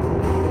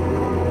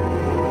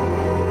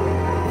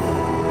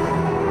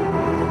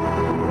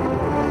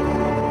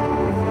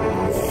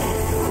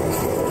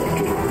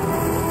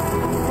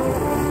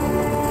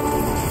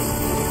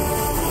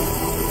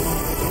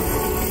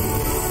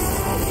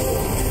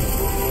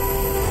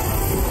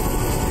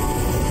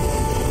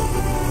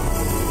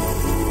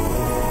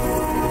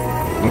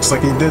 Looks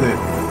like he did it.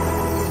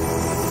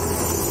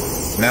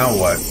 Now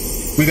what?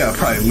 We gotta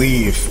probably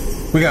leave.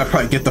 We gotta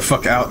probably get the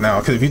fuck out now,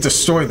 because if you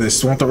destroy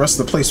this, won't the rest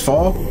of the place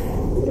fall?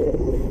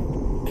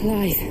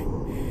 Clive,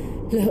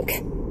 look.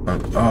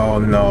 Oh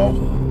no.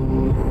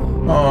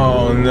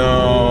 Oh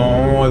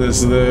no. What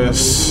is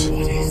this?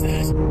 What is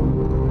that?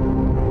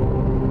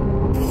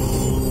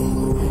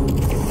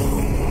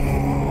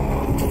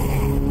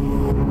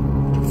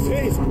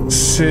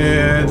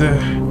 Sid.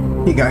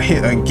 He got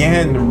hit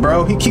again,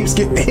 bro. He keeps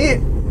getting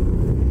hit.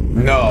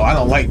 No, I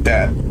don't like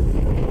that.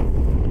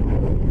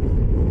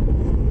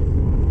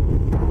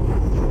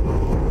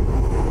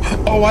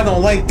 Oh, I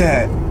don't like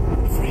that.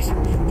 Ifrit.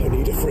 I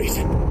need Ifrit.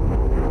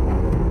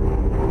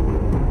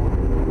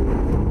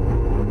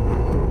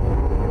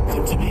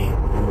 Come to me.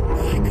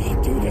 I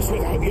can't do this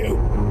without you.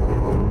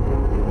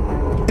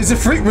 Is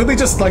Ifrit really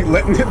just like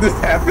letting this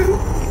happen?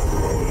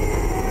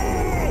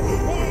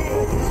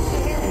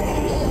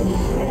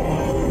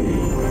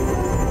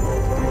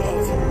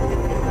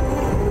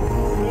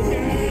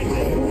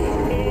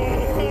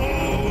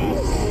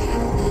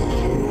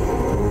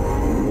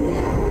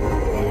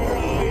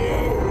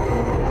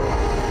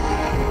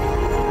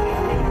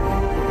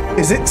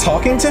 Is it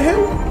talking to him?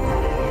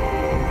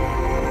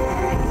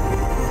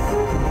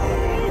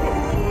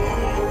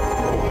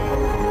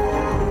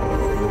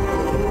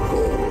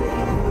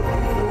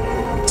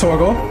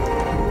 Torgal?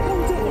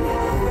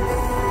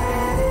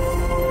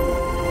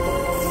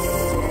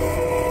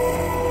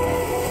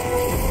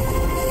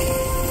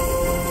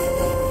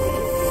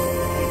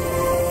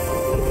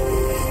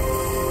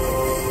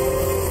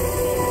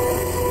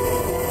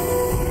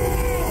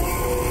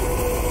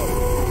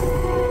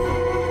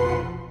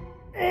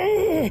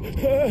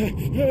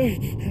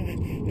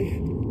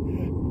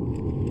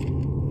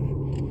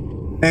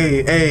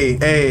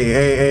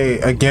 Hey,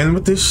 again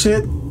with this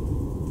shit?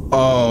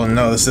 Oh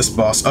no, it's this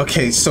boss.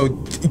 Okay, so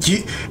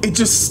it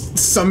just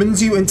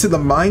summons you into the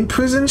mind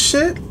prison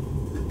shit?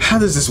 How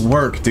does this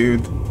work,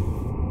 dude?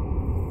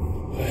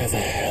 Where the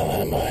hell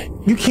am I?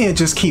 You can't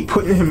just keep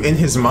putting him in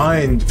his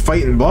mind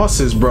fighting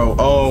bosses, bro.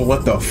 Oh,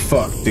 what the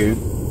fuck, dude?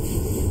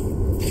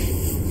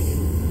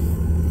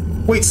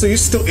 Wait, so you're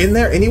still in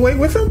there anyway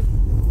with him?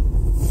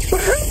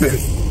 What happened?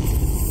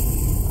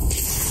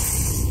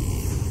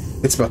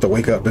 It's about to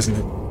wake up, isn't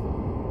it?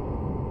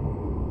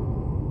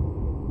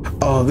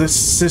 Oh,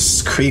 this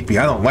is creepy.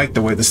 I don't like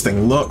the way this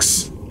thing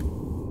looks.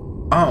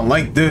 I don't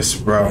like this,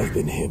 bro. I've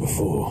been here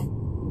before.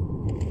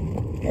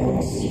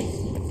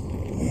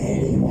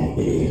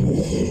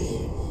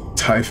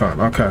 Typhon,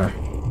 okay.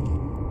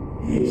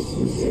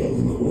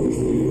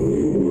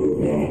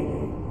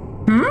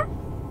 Hmm?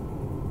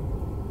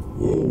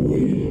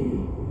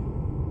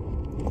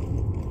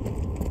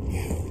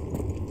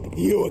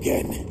 You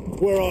again.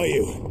 Where are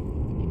you?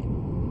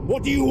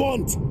 What do you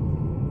want?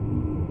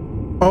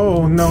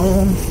 Oh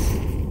no.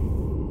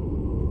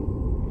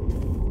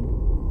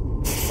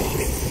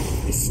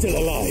 He's still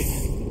alive.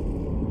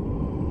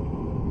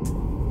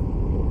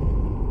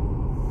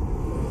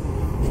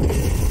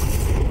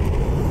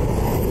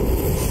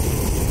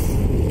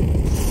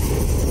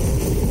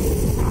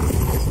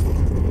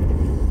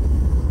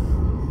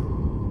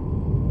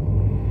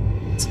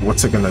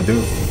 What's it gonna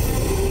do?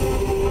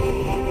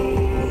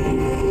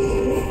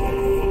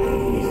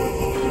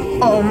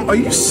 Are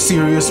you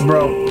serious,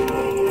 bro?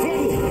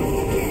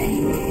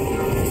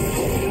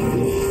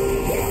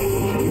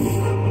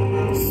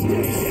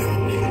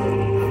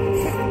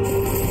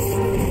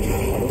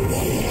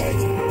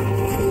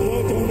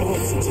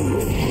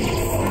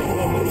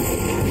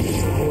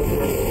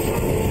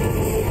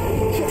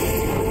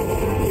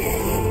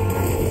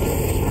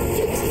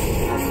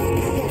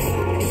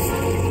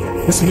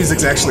 This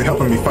music's actually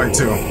helping me fight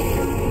too.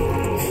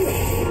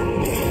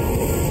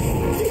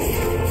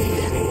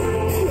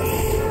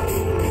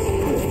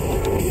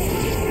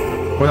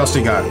 What else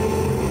you got?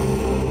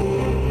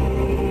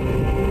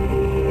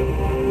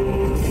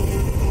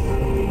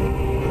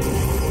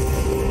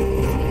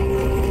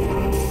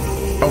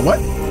 Oh, what?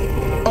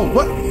 Oh,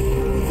 what?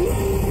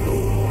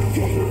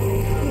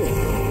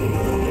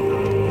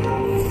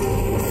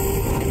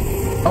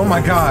 Oh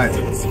my god.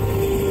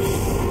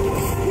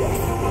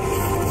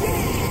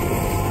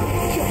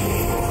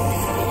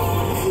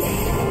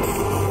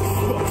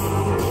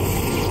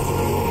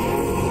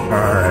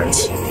 Alright.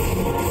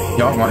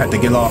 Y'all gonna have to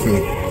get off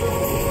me.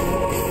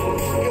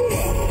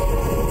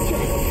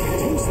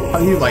 How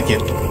do you like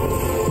it?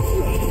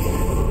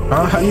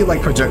 Huh? How do you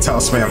like projectile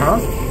spam, huh?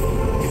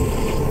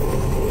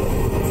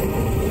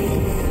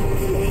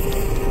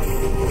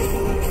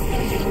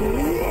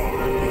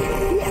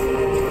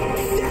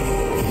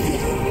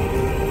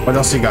 What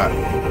else you got?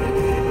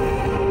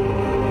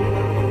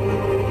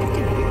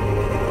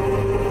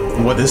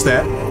 What is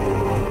that?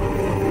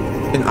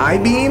 An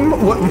I-beam?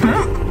 What?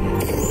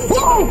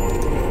 Whoa!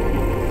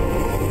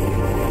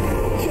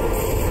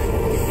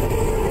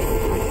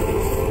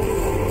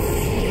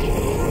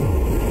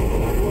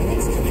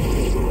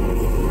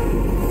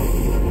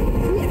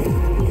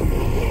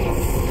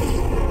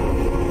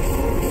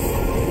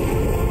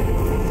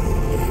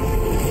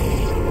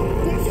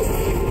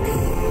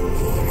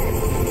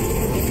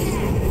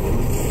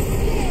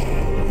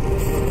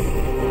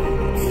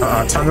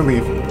 Time to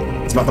leave.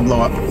 It's about to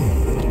blow up.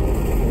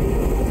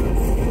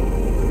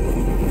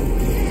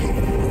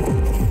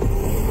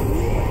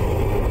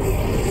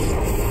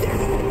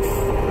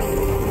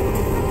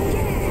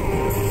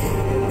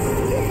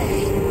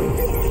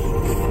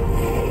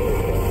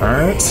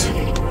 Alright.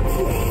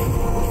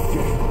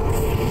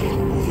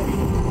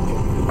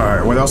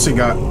 Alright, what else you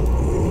got?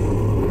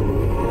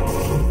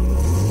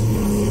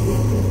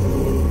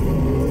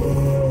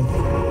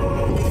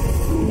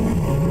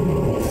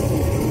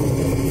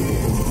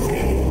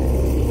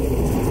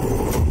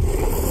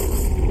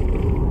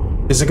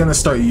 Is it gonna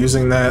start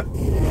using that?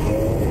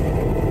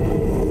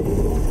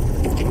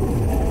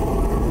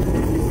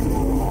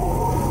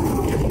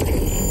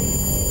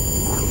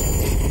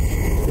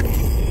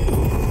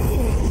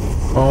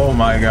 Oh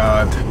my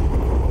god.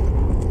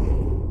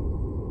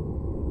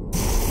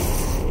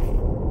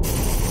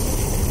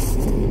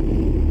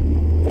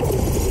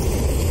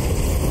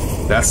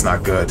 That's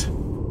not good.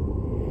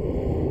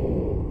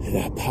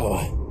 That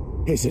power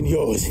isn't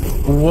yours.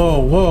 Whoa,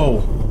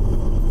 whoa.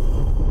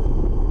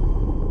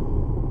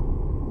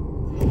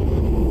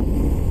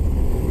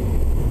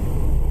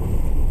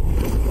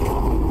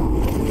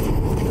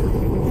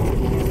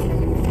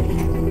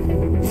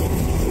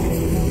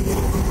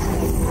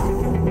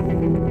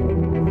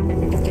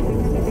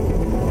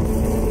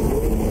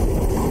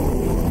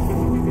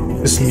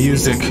 This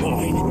music.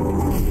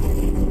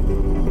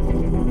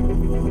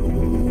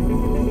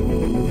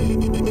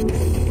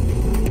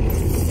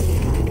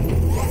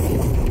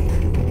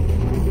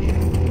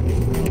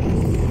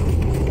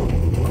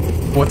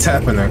 What's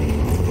happening?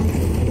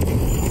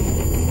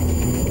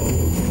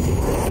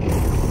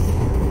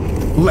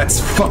 Let's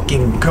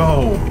fucking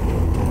go.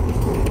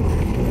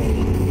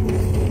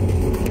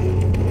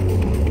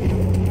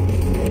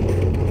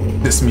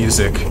 This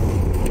music.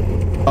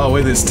 Oh,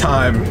 it is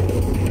time.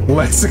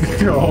 Let's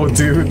go,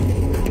 dude.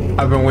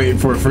 I've been waiting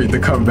for Ifrit to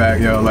come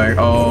back, yo. Like,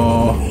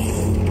 oh.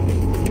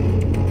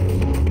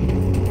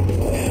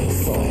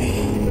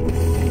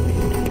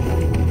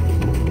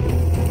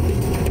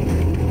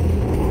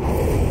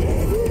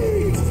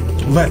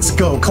 Let's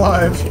go,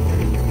 Clive.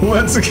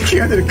 Let's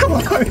get it,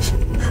 Clive.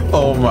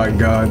 Oh my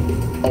god.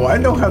 Oh, I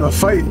know how to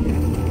fight.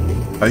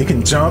 Oh, you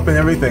can jump and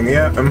everything.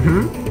 Yeah.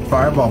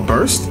 Fireball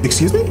burst.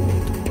 Excuse me.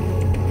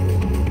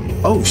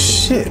 Oh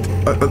shit.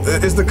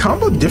 Is the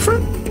combo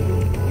different?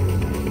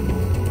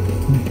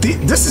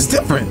 This is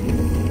different.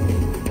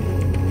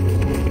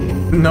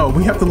 No,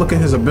 we have to look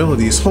at his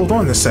abilities. Hold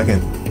on a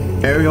second.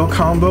 Aerial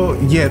combo.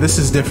 Yeah, this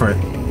is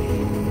different.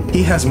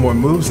 He has more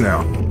moves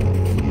now.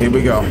 Here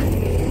we go.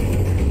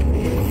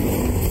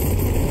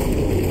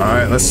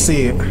 Alright, let's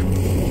see it.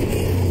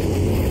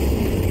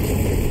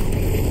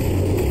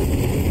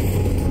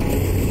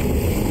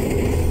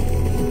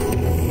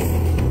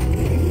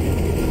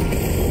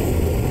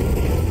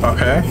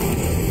 Okay.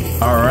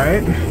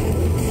 Alright.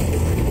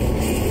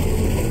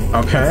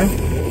 Okay.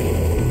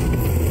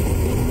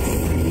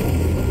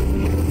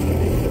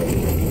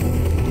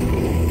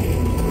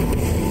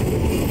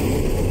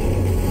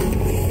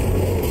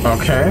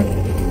 Okay.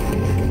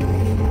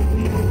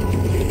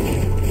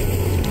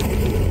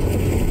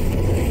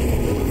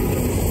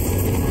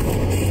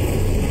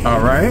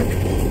 Alright.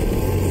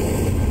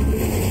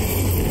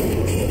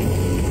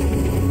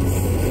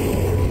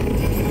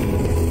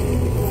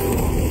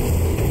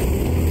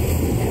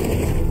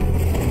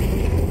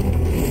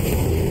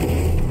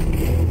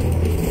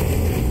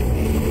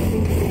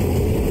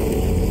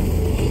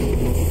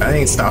 That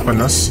ain't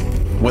stopping us.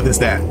 What is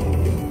that?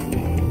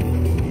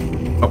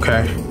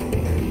 Okay.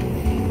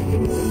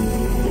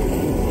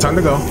 Time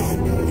to go.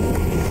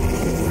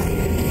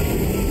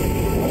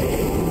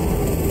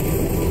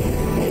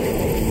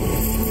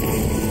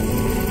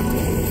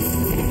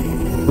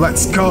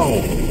 Let's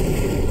go.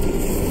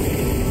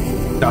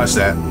 Dodge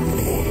that.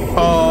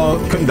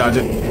 Oh, couldn't dodge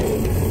it.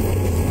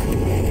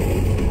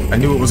 I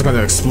knew it was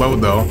gonna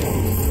explode though.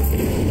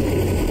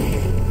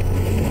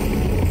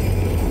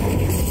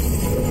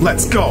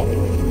 Let's go.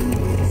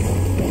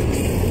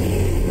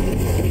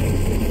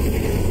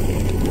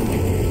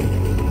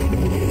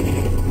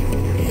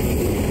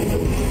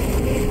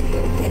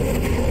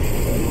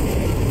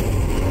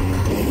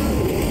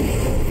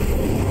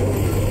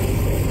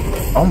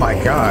 Oh my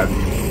god.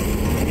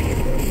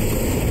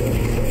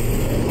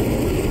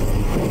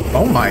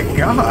 Oh my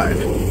god.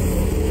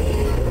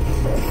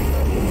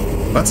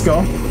 Let's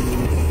go.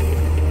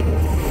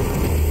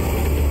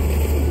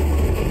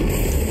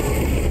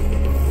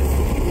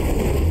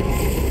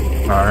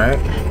 Alright.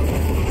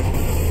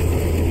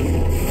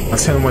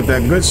 Let's hit him with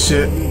that good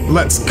shit.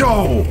 Let's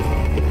go!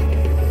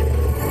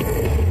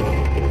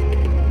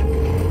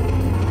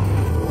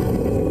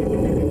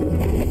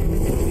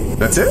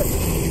 That's it?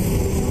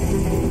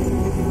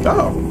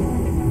 Oh.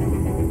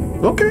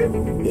 Okay.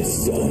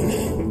 It's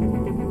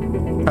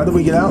done. How did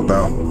we get out,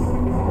 though?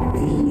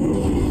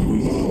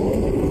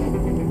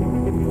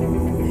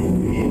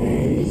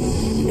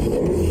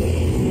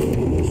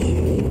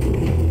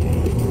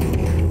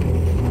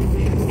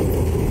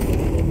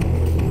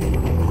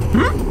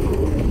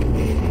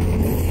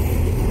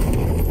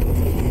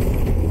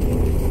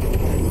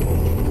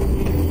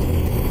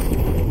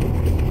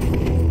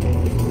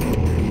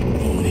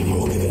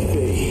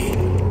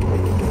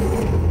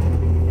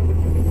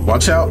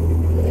 Watch out.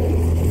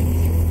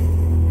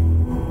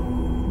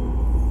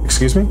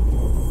 Excuse me?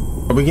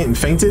 Are we getting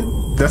fainted?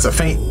 That's a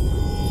feint.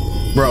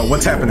 Bro,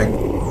 what's happening?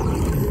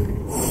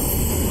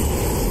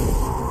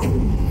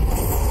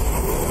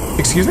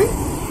 Excuse me?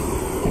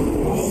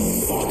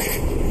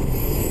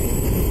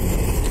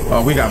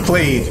 Oh, we got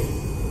played.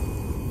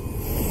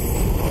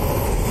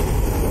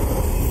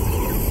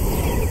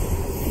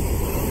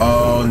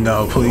 Oh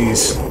no,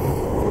 please.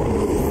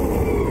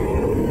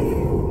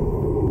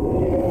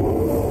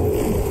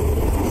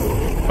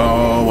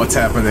 Oh, what's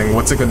happening?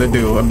 What's it gonna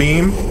do? A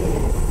beam?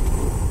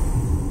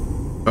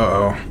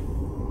 Uh-oh.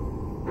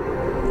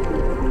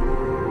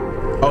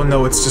 Oh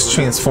no, it's just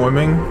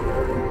transforming?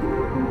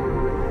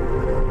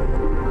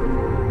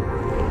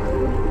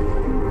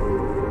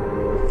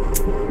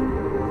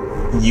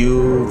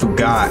 You've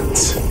got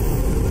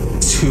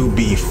to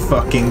be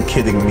fucking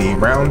kidding me.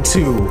 Round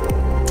 2.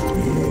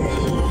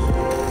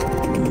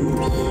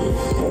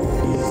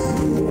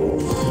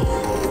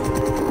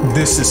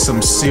 This is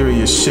some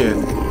serious shit.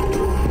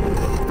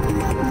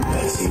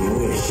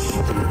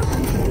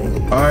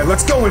 Alright,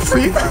 let's go,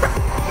 Ifrit!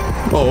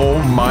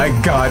 Oh my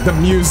god, the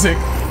music!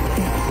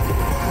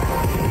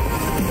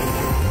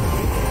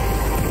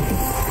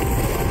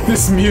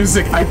 This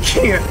music, I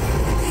can't!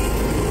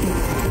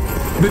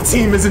 The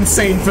team is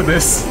insane for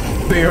this.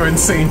 They are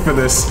insane for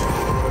this.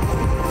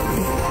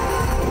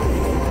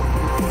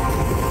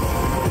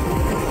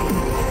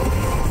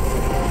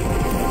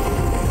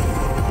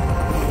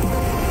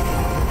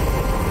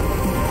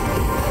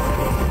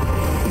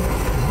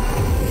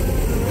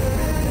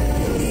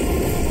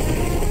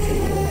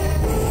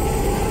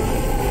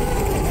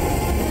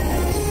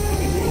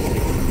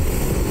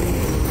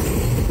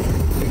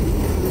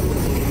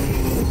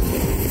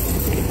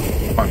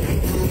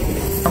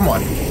 Come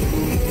on.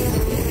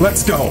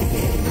 Let's go.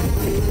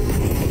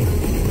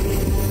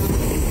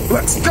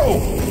 Let's go.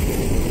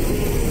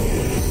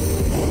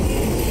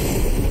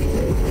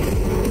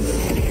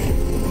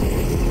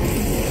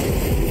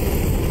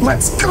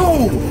 Let's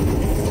go.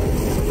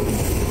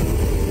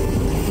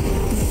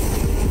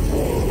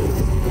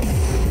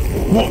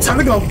 Whoa, time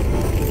to go.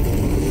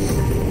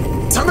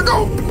 Time to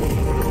go.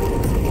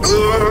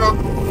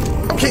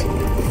 Okay.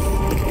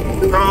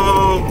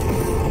 No.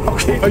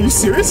 Okay, are you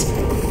serious?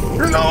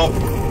 No.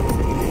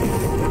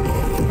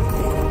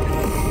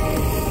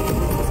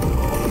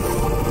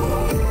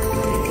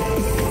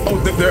 Oh,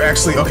 they're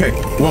actually okay.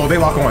 Whoa, they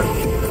lock on.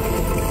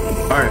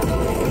 All right.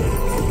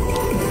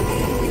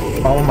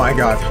 Oh my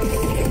god.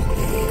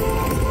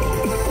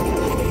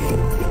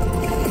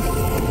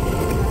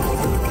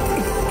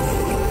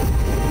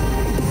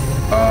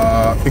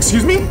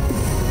 Excuse me?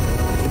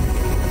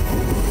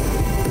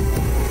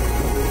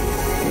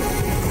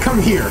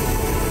 Come here.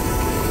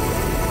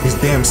 These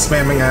damn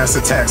spamming ass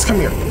attacks. Come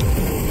here.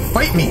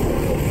 Fight me.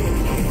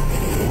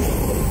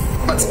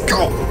 Let's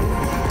go.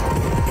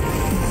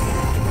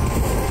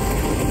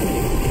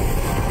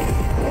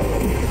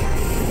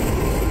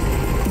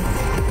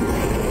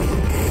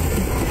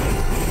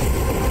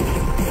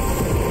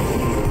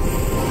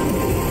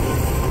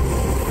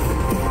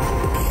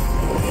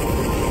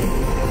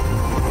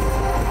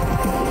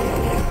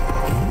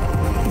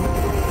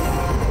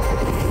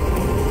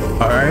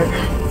 Alright.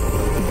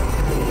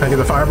 Can I get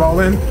the fireball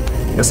in?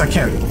 Yes, I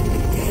can.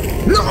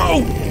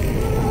 No!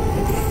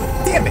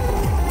 Damn it!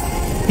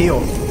 Heal.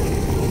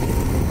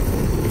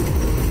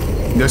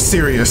 They're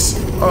serious.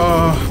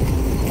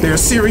 They're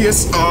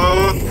serious. I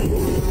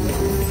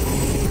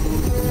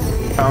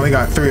only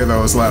got 3 of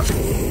those left.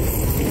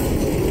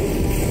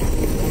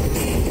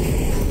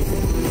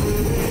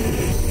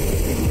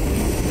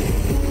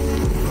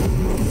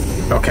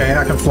 Okay,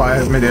 I can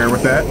fly midair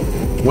with that.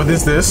 What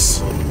is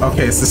this?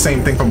 Okay, it's the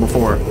same thing from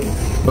before.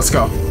 Let's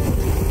go.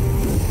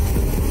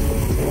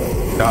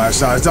 Dodge,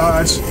 dodge,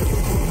 dodge.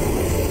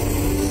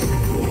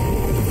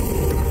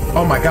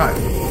 Oh my god.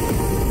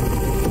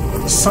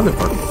 Son of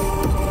a...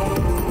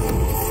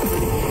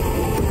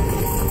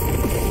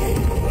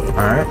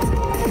 Alright.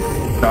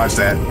 Dodge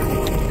that.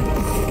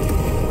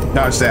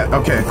 Dodge that.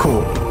 Okay,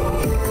 cool.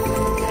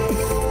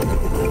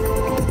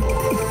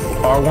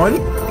 R1?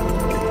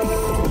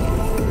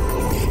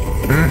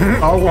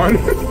 R1.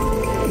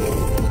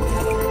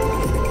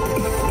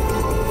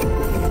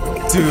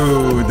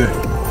 Dude.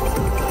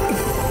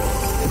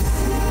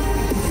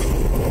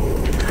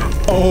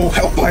 Oh,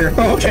 Hellfire.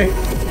 Oh, okay.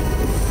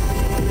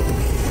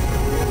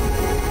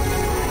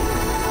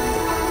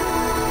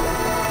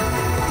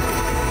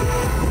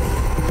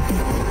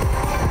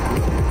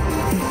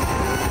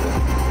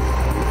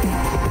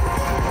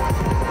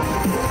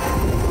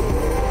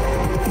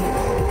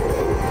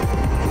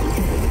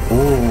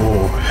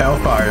 Ooh,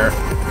 Hellfire.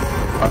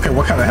 Okay,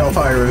 what kind of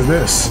Hellfire is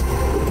this?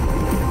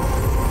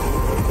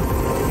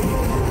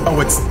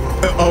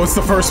 Oh, it's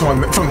the first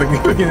one from the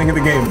beginning of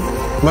the game.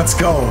 Let's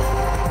go.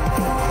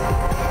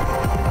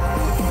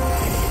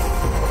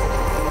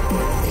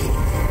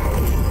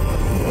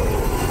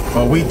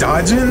 Are we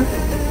dodging?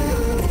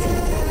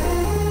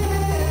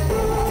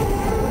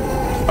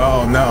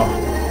 Oh no.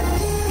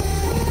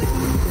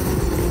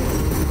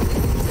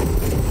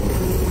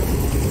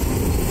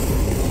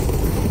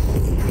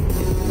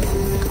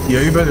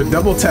 Yeah, you better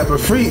double tap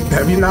Ifrit.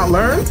 Have you not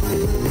learned?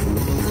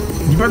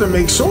 You better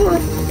make sure.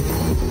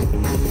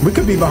 We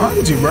could be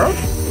behind you, bro.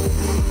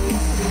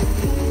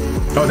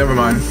 Oh, never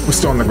mind. We're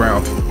still on the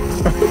ground.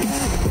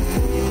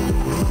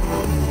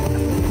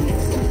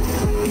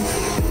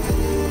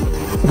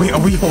 Wait,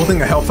 are we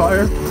holding a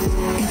Hellfire?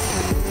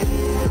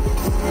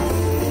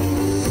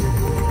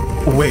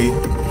 Wait.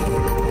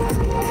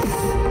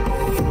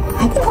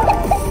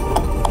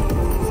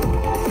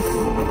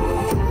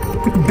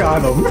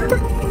 Got him.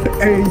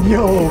 Hey,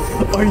 yo.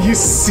 Are you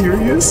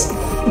serious?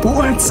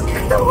 Let's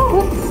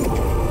go.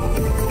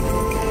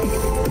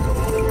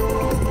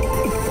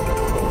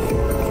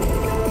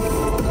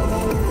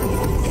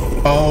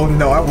 Oh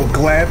no, I will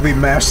gladly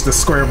mash the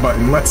square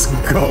button. Let's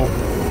go.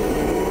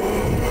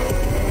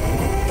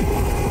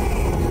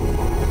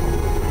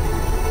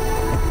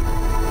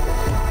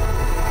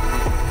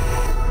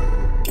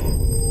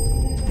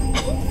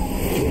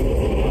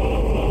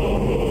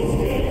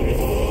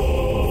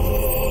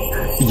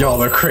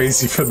 Y'all are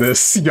crazy for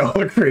this. Y'all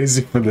are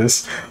crazy for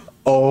this.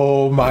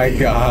 Oh my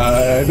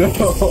god.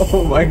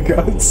 Oh my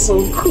god, it's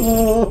so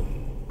cool.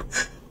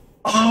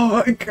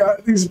 Oh my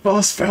god, these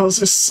boss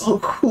battles are so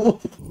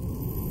cool.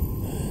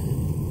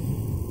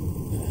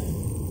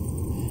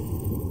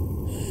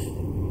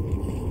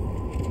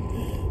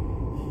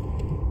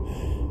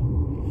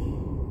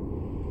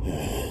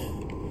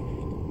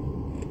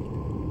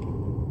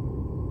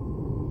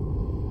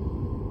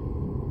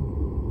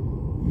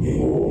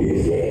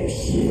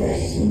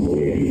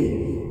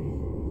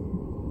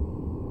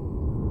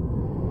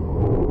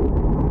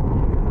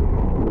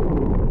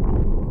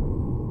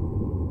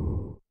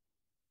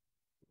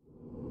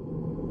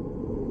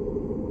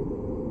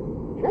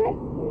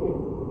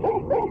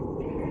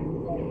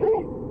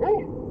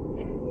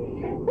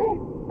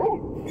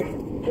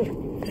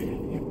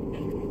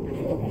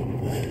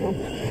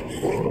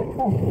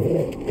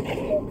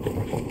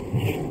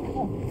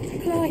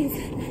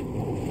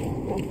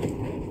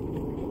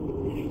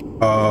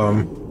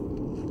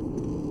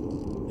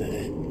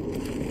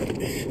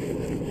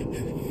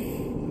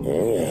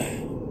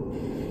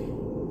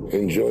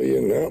 Enjoy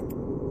your nap?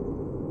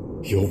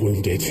 You're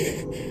wounded.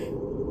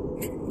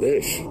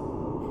 This?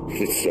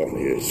 It's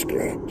only a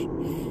scratch.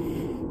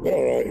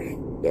 Alright,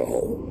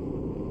 no.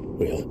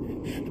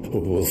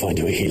 We'll find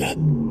you a healer.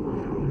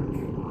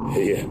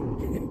 Here.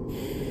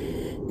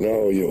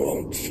 No, you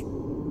won't.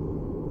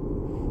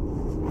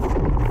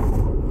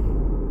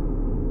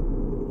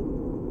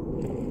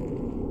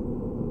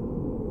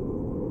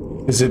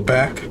 Is it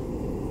back?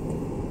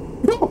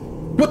 No!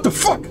 What the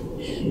fuck?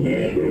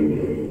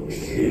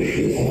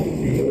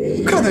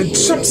 God, that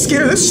jump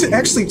scare, that shit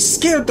actually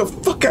scared the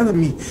fuck out of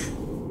me.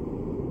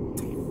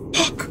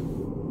 Fuck!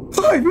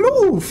 Clive,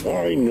 move!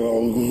 I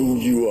know who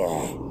you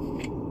are.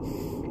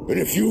 And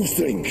if you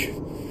think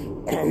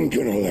I'm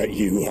gonna let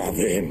you have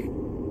him,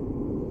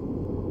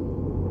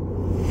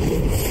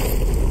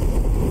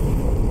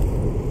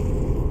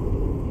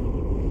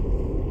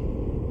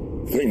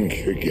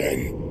 think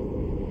again.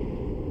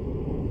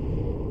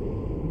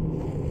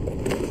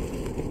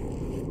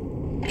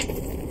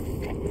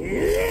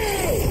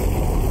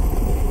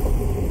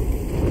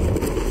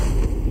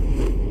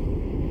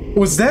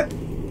 Was that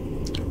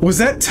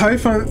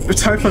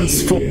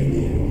Typhon's fault?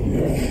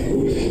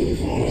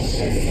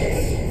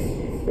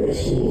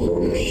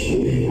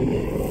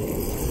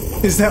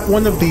 Is that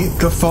one of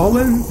the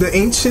fallen, the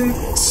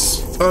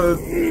ancients? Good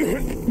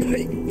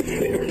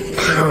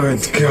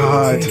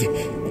God.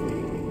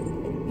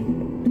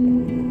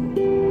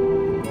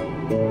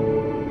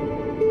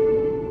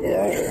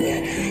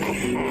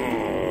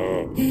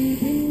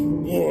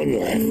 One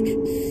left.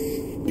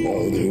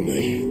 That'll do me.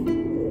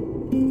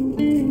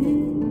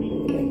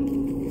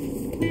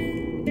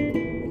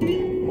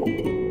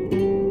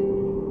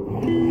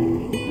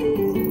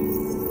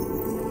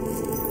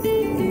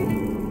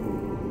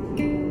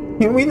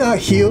 Can we not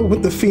heal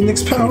with the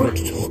Phoenix power?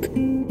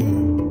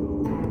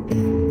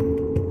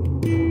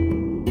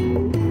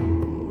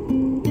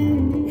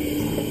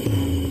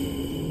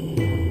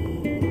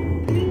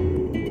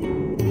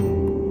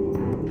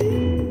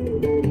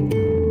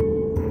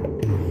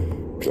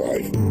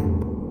 Clive,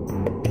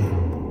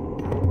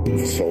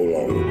 for so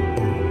long,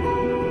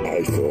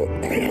 I thought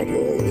I had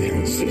all the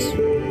answers.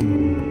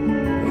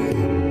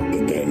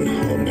 But then I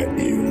met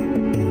you.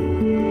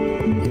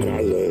 And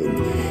I learned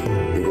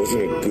it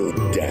wasn't a good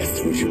death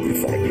we should be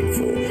fighting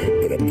for,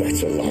 but a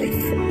better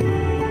life.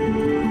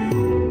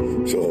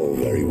 It's all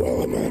very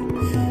well, a man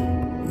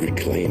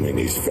reclaiming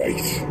his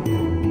fate.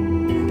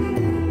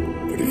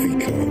 But if he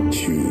can't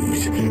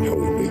choose how he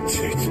meets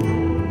it,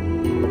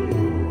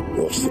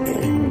 what's the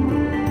point?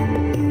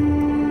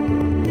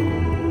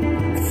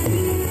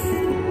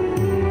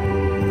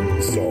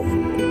 So,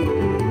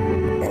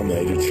 I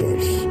made a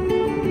choice.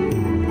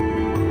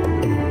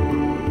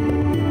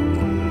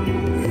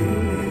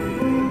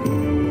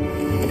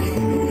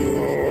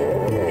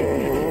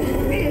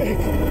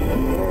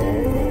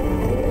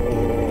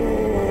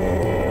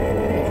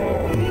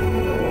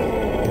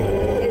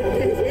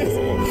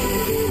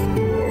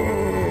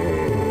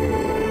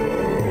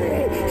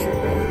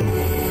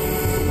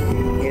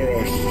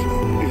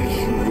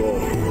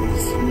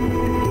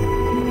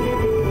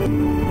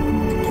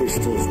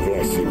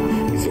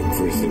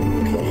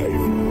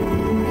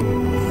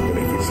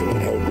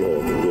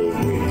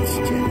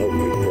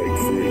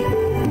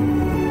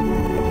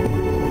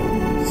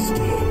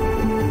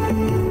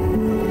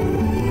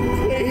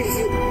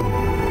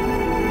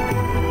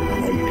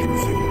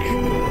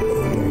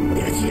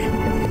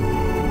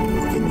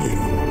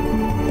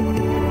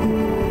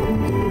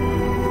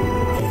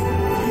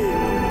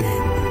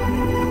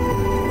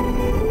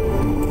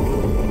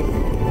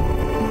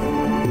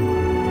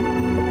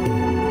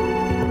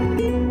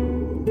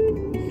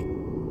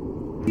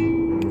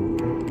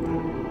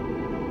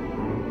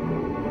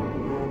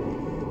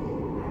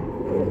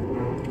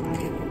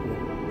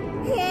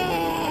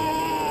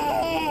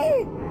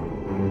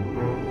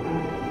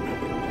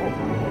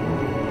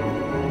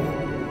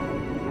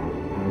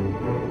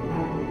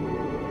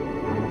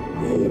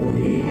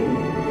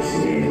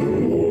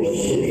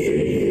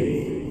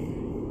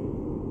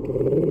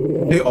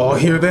 They all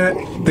hear that?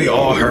 They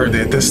all heard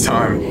it this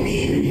time.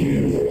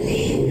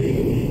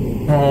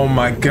 Oh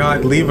my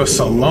God, leave us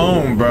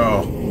alone,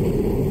 bro.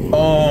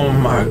 Oh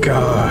my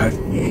God.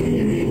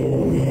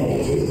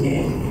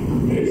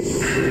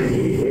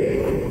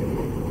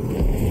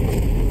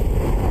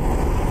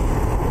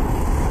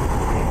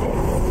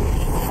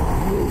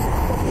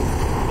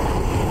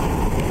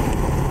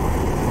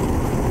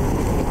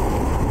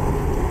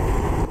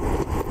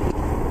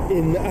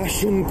 In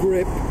ashen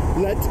grip,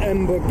 let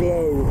ember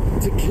glow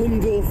to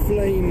kindle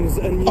flames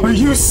and. Are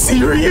you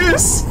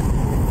serious?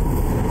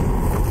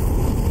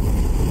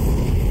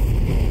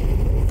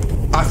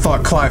 I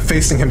thought Clive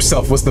facing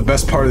himself was the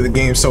best part of the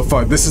game so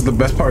far. This is the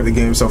best part of the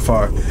game so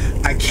far.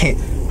 I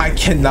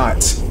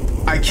cannot.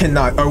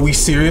 Are we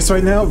serious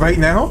right now? Right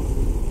now?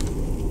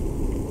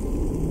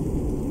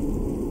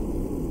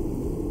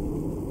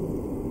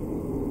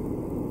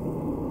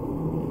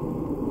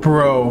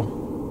 Bro.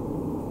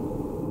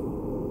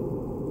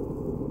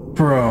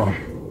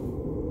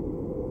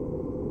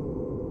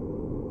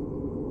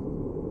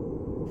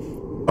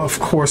 Of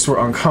course we're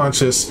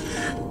unconscious.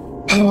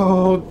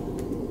 Oh.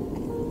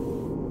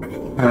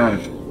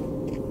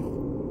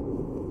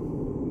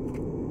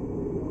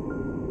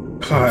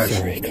 I'm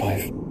sorry,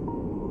 Clive.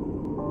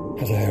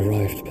 Had I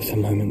arrived but a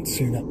moment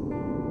sooner.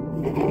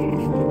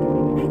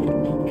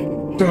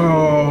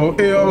 Oh,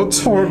 ew,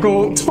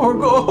 Torgal.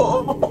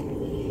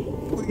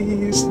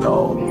 Please,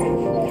 no.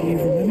 Do you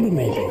remember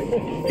me?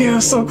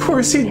 Yes, of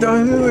course he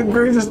does. He's the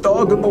greatest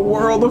dog in the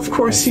world. Of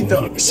course he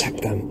does.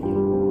 Protect them.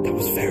 That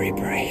was very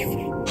brave.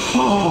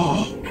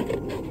 Oh.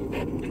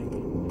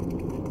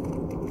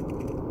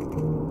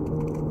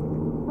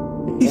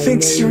 He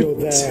thinks you're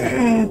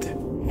dead.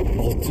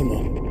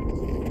 Ultima.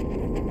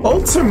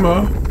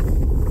 Ultima?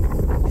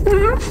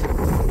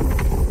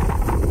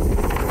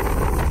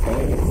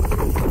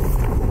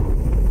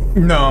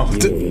 No.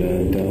 You've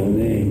learned our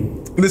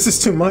name. This is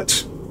too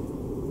much.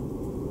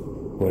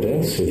 What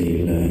else have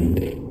you learned,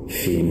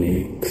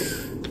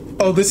 Phoenix?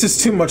 Oh, this is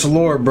too much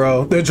lore,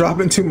 bro. They're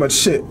dropping too much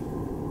shit.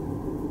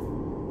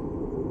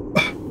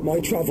 My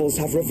travels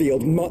have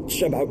revealed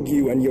much about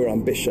you and your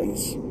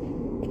ambitions.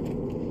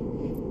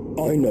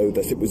 I know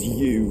that it was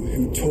you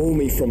who tore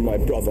me from my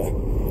brother.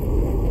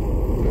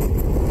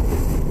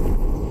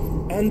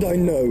 And I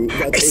know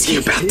that it is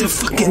his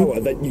power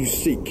that you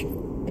seek.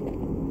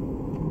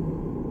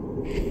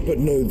 But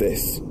know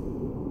this.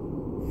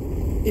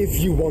 If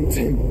you want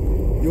him,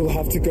 you'll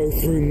have to go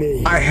through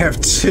me. I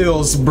have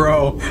chills,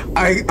 bro.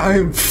 I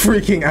am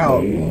freaking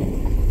out.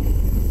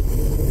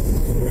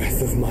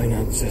 Breath of mine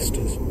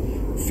ancestors,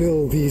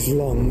 fill these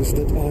lungs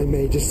that I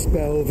may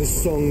dispel the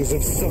songs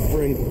of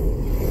suffering.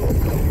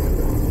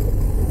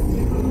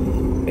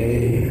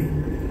 A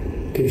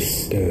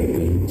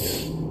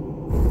disturbance.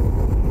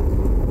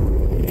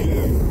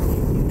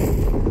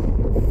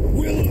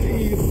 We'll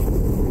leave.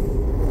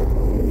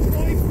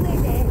 My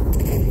brother.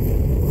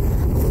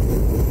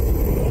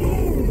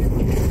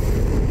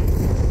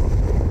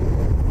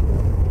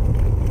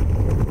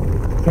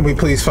 Can we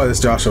please fight this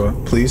Joshua,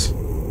 please?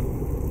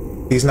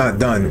 He's not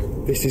done.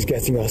 This is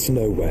getting us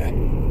nowhere.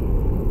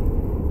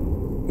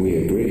 We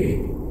agree.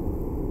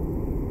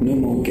 No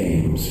more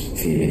games,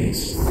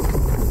 Phoenix.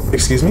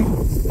 Excuse me?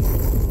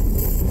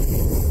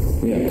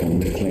 We have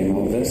come to claim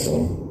our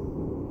vessel.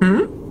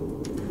 Hmm?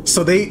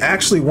 So they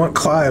actually want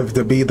Clive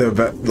to be the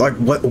like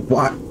what?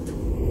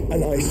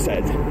 And I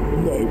said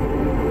no.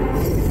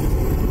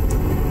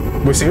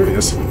 We're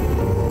serious.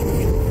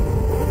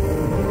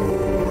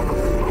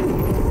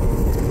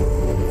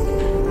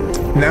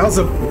 Now's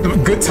a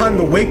good time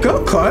to wake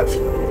up, Clive. These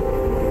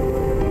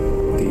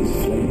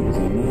flames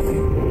are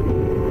nothing.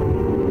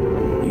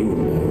 You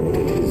know what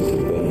it is to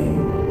burn.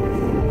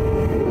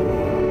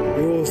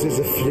 Yours is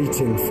a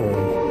fleeting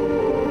form.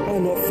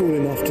 I'm not fool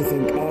enough to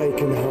think I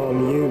can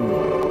harm you.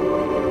 What?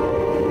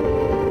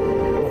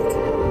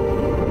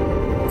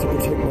 To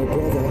protect my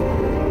brother,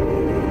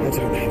 I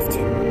don't have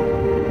to.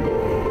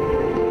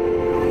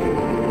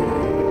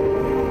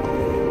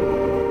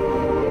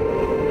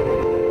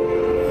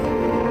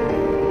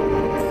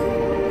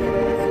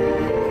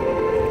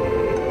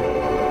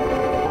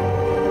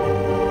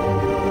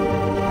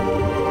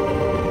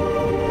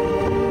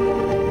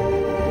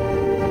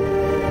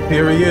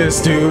 Here he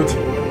is, dude.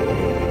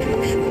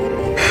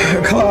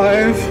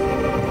 Clive.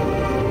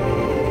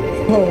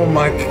 Oh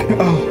my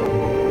god.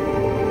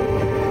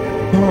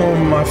 Oh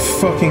my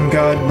fucking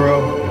god,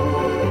 bro.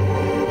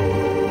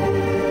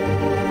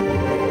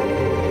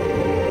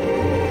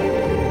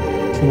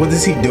 What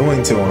is he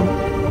doing to him?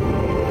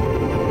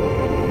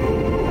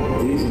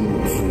 These are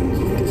not flames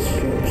of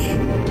destruction.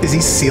 Is he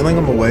sealing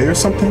him away or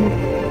something?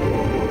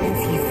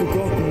 Have you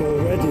forgotten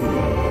already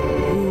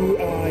who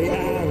I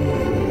am?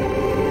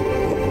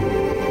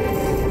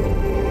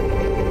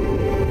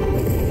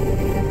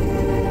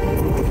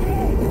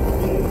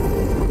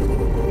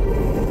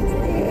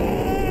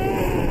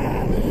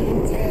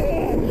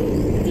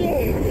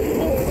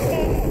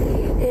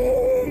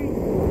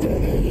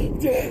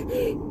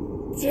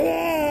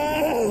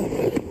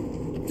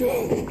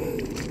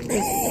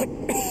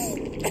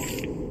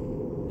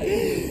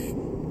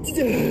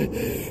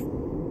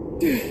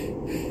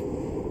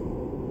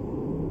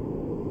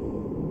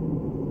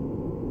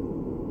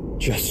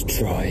 Just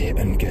try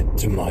and get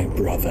to my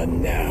brother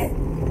now.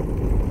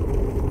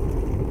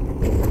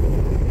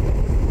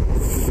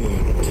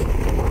 Fiend.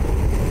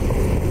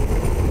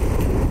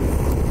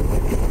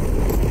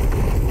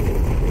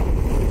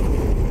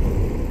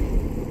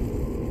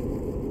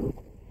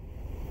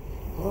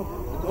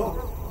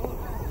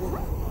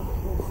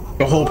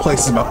 The whole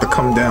place is about to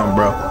come down,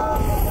 bro.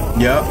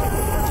 Yep.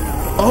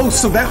 Oh,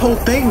 so that whole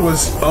thing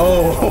was...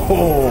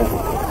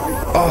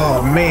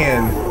 Oh,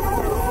 man.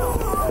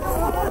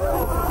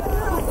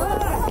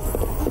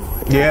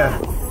 Yeah,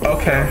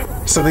 okay.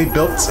 So they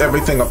built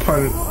everything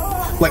upon...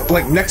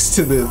 Like next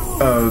to the...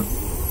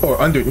 or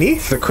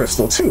underneath the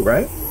crystal, too,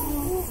 right?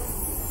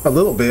 A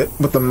little bit,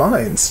 with the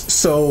mines.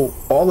 So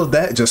all of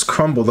that just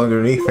crumbled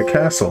underneath the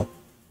castle.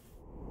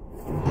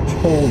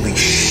 Holy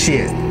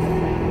shit.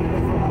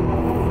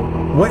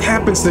 What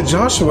happens to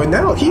Joshua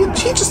now? He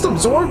just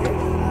absorbed...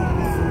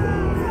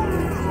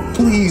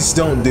 Please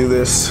don't do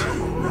this.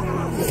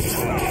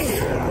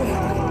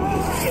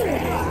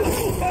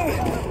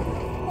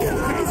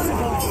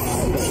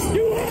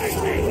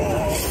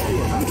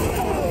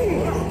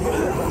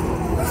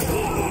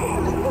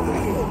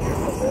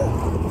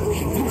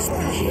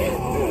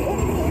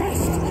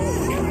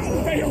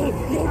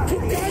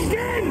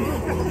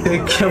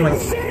 They're killing.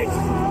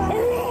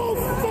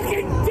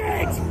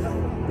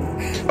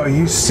 Are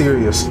you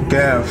serious?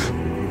 Gav.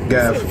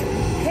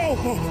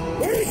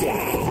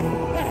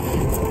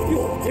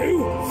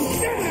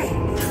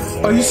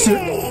 Are you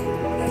serious?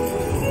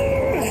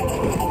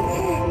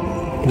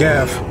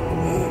 Gav.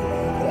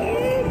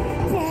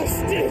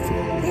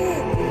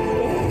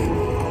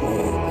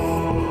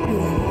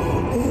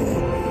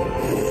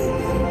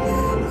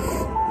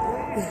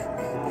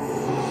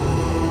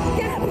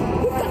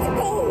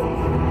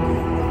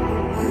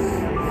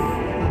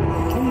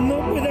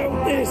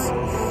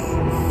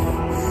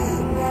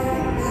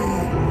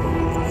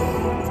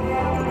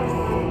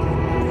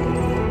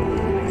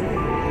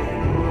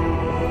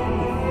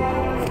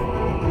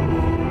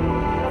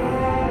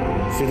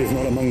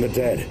 The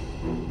dead.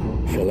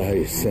 Shall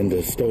I send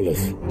a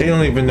Stolas? They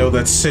don't even know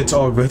that Sid's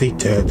already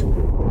dead. That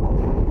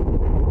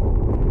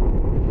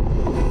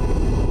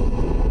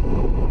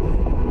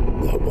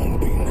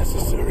won't be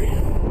necessary.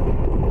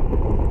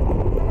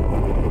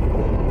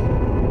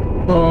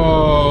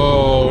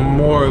 Oh,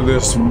 more of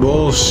this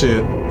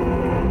bullshit.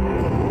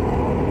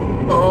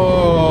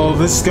 Oh,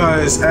 this guy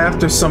is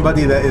after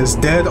somebody that is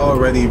dead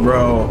already,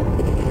 bro.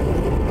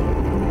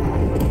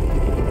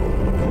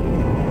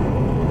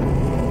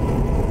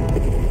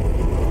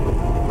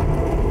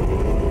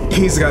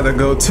 He's gotta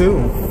go too.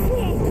 Where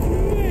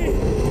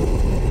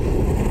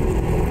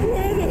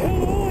the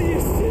hell are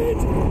you, Sid?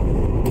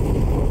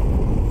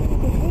 Where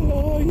the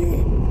hell are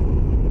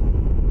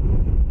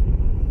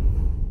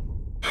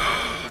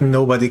you?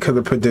 Nobody could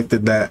have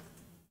predicted that.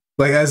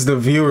 Like, as the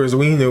viewers,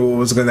 we knew what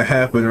was gonna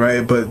happen,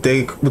 right? But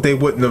they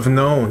wouldn't have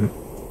known.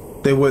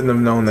 They wouldn't have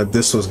known that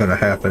this was gonna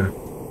happen.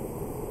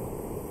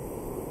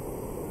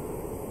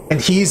 And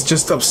he's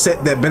just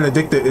upset that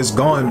Benedicta is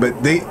gone,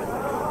 but they...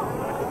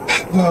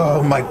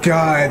 Oh my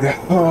god.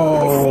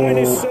 Oh. The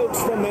finest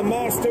silks from the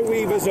master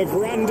weavers of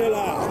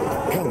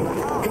Randala. Come,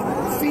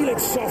 feel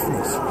its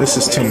softness. This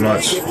is too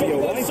much.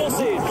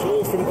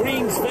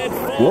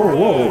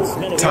 Whoa.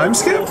 Time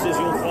skip?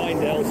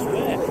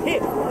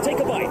 Here, take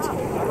a bite.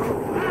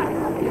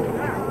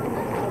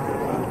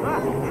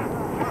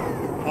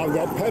 I've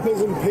got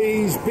peppers and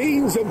peas,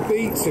 beans and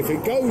beets. If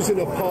it goes in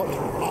a pot,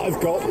 I've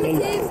got the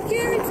lot.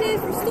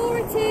 Curative,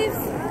 restorative,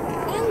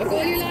 look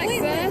all you like,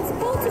 sir.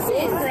 All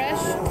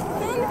fresh.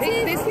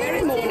 Pick this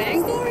very morning.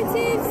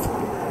 Restoratives,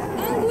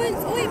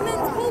 unguents,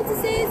 ointments,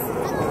 poultices,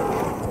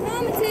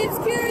 calmatives,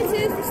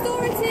 curatives,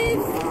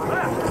 restoratives.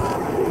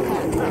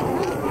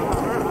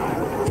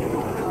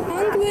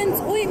 Unguents,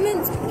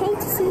 ointments,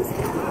 poultices.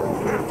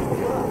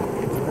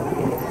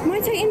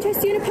 Might I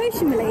interest you in a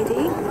potion,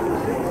 milady?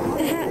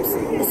 Perhaps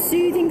a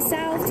soothing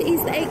salve to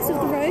ease the aches of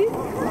the road?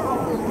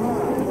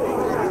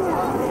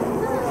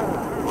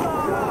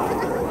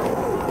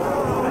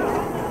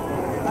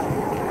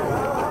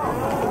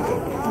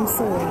 I'm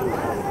sorry.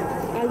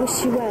 I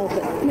wish you well,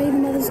 but may the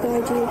mothers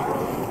guide you.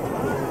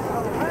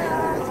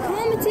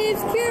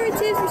 Calmatives,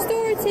 curatives,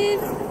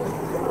 restoratives,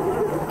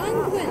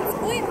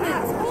 unguents,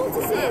 ointments,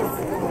 poultices.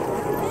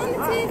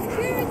 Calmatives,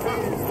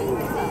 curatives,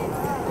 restoratives.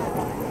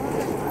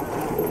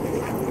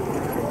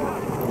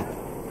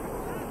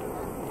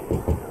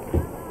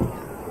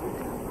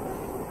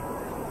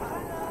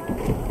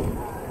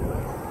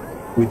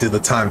 We did the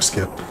time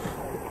skip.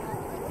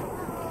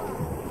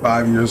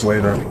 5 years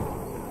later.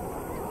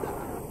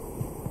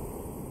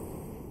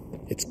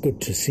 It's good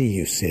to see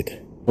you,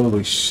 Sid.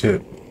 Holy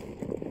shit.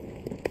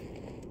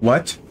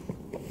 What?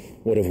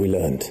 What have we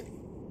learned?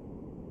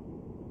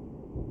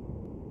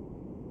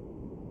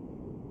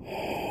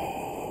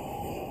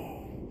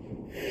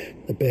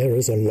 The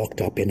bearers are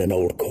locked up in an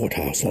old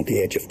courthouse on the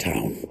edge of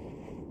town.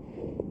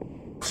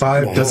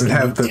 Clive doesn't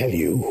have the... tell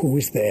you who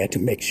is there to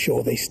make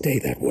sure they stay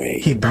that way.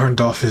 He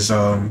burned off his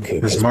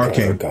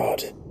marking.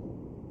 God.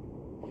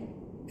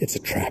 It's a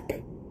trap.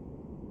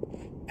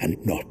 And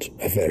not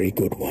a very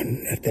good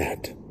one at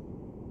that.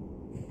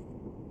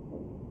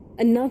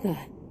 Another?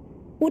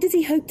 What does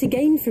he hope to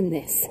gain from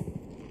this?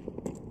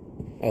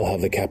 I'll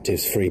have the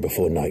captives free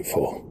before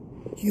nightfall.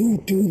 You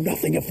do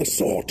nothing of the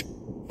sort.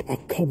 Our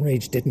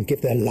comrades didn't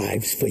give their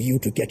lives for you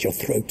to get your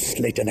throat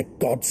slit in a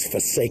god's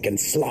forsaken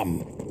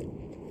slum.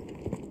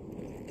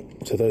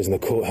 So those in the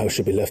courthouse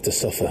should be left to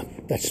suffer.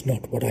 That's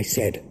not what I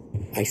said.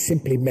 I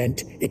simply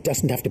meant it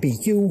doesn't have to be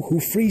you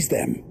who frees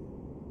them.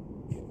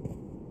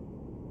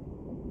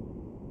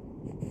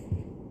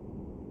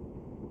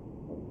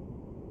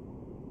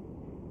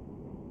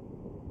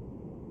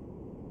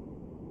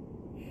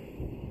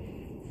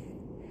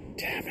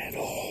 Damn it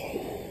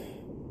all.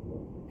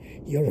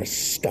 You're as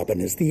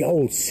stubborn as the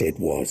old Sid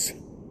was.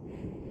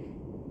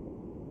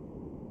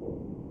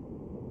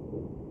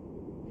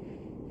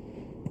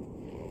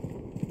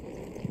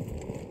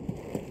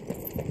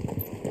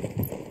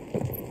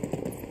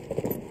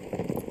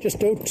 Just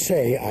don't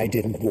say I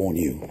didn't warn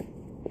you.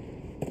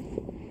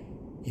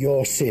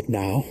 You're Sid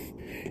now,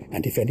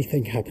 and if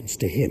anything happens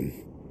to him,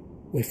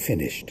 we're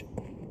finished.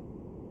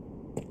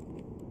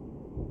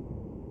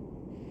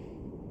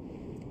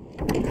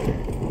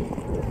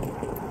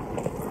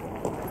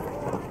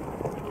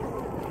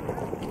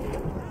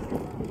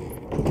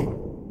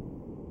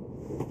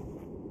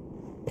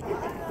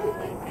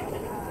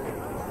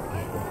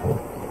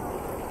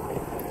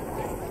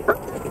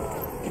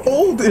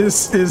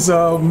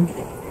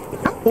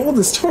 How old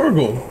is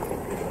Torgal?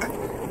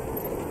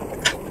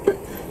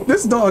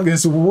 This dog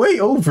is way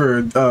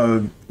over,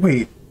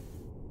 wait.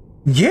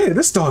 Yeah,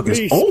 this dog is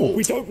Please, old.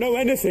 we don't know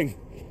anything.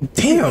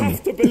 Damn. You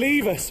have to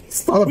believe us.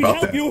 Thought We'd about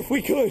help that. you if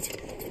we could.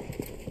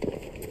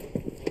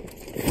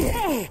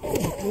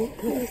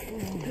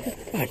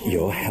 But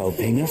you're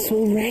helping us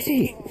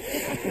already.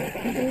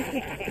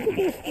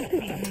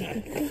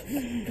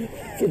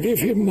 Forgive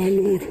him, my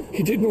lord.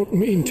 He did not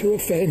mean to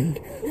offend.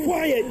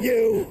 Quiet,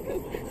 you!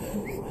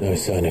 No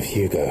sign of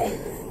Hugo.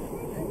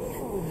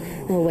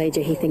 I'll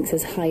wager he thinks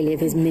as highly of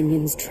his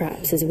minions'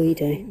 traps as we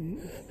do.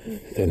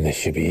 Then this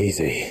should be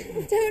easy.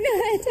 Don't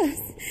hurt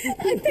us.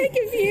 I beg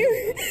of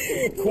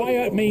you.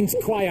 Quiet means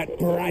quiet,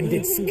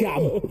 branded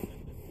scum.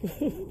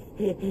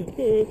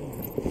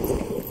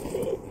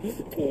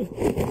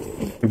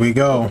 Here we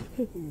go.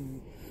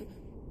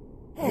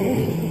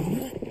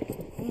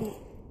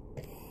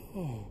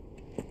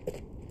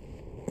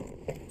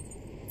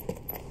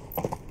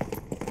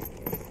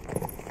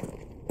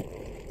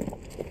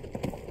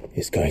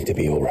 It's going to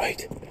be all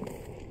right.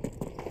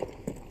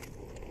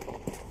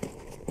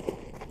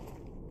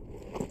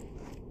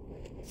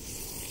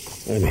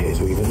 I'm here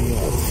to even the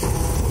odds.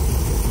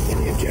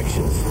 Any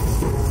objections?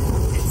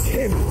 It's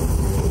him!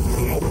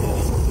 The outlaw!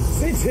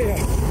 Sid's here!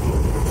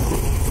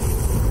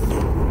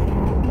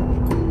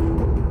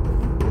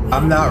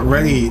 I'm not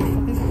ready.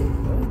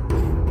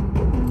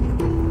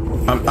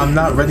 I'm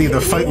not ready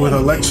to fight with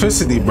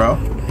electricity, bro.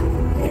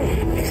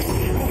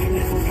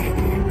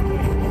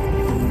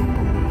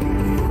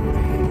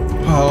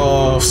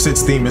 Oh,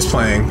 Sid's theme is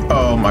playing.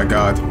 Oh my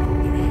god.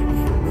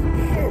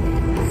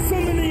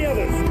 Summon the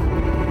others!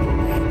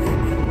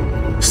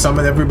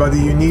 Summon everybody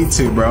you need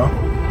to, bro.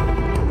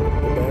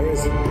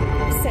 Bearers.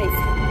 Safe.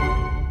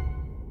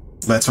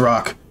 Let's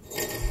rock.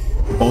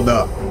 Hold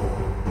up.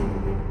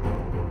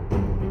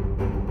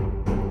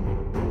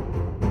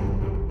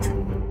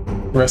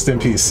 Rest in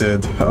peace,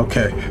 Sid.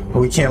 Okay.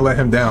 We can't let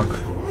him down.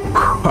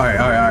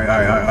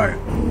 Alright.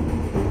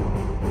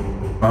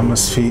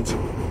 Mama's feet.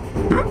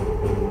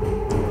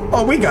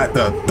 Oh, we got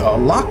the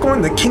lock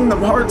on, the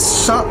Kingdom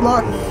Hearts shot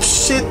lock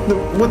shit.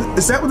 What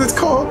is that? What it's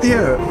called?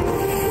 Yeah.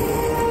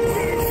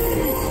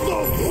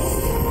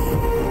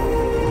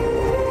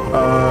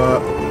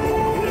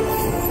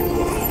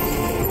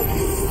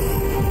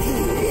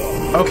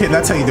 Okay,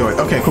 that's how you do it.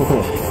 Okay,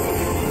 cool.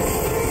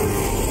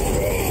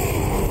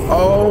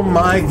 Oh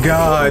my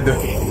god.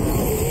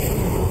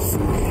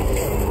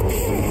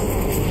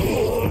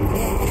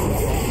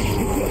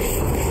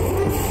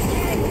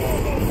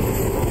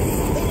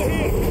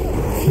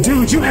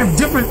 Dude, you have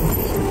different...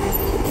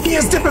 He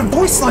has different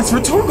voice lines for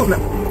Torgal now.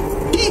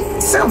 He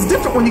sounds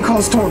different when he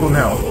calls Torgal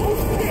now.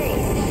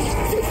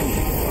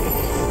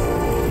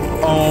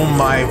 Oh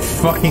my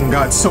fucking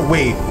god. So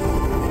wait.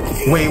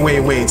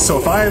 So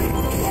if I...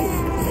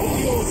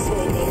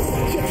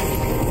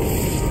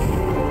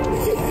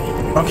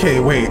 Okay,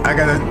 wait. I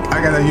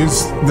gotta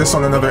use this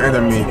on another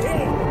enemy.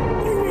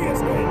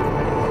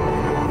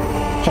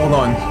 Hold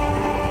on.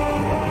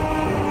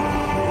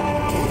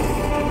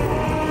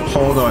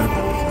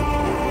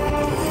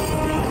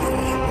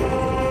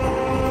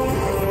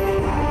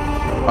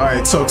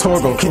 Alright, so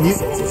Torgal, can you...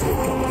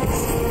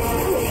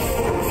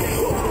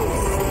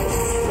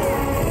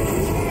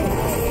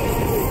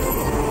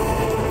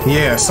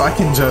 Yeah, so I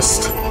can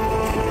just...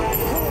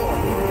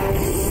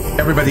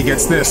 Everybody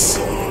gets this.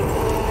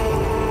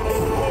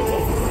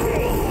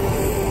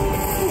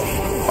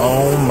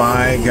 Oh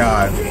my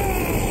god.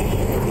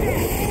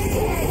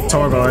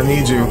 Torgal, I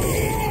need you.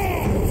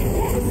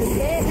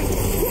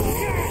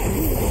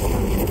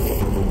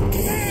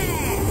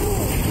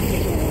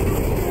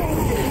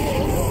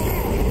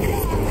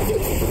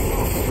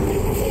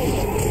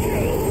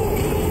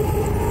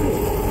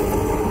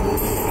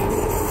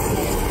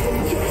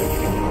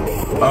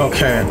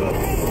 Okay.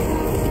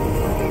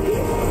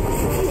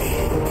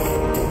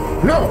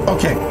 No,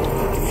 okay.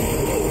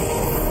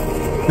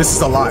 This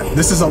is a lot.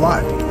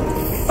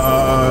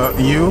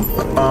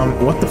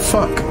 What the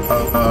fuck?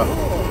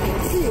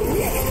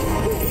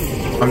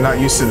 I'm not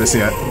used to this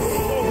yet.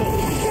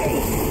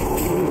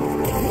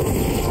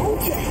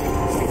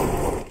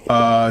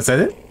 Is that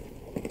it?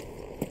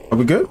 Are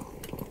we good?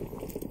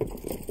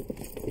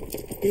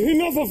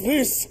 Enough of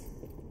this!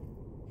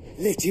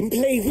 Let him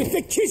play with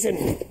the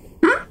kitten!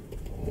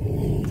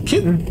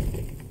 Kitten?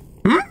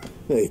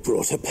 They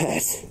brought a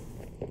pet.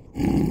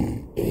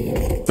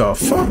 The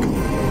fuck?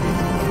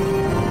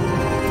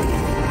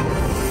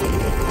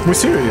 We're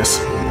serious.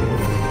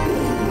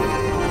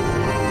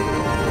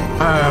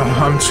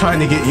 I'm trying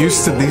to get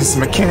used to these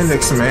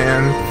mechanics,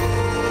 man.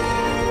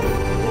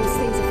 Those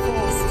things are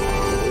fast.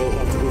 We'll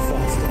have to be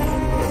faster.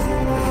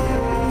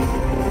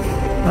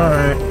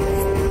 Alright.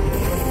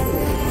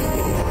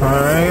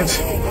 Alright.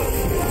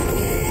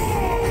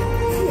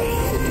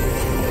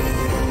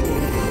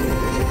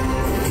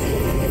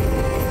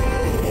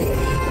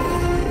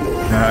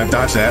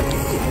 Dodge that.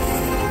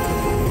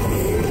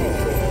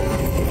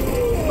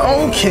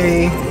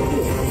 Okay.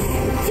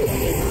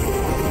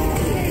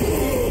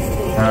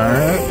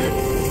 Alright.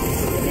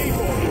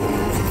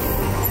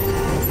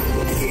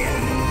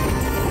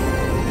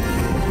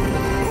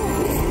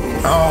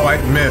 Oh, I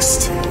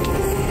missed.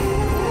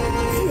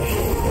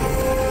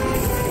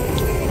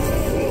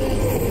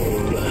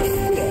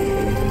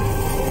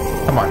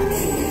 Come on.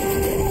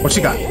 What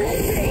you got?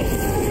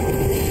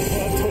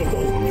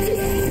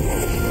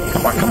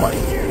 Come on, come on.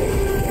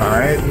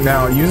 Alright,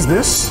 now use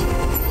this.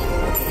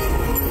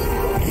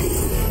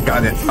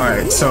 Got it.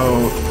 Alright,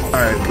 so...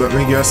 Alright, let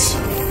me guess.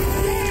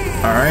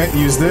 Alright,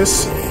 use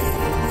this.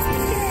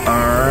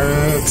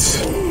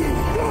 Alright.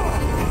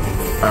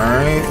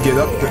 Alright, get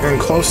up and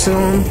close to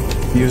him.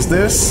 Use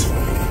this.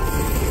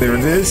 There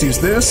it is, use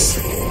this.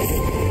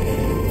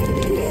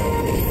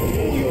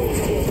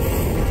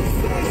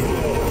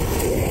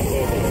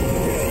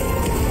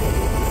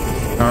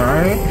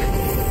 Alright.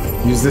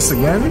 Use this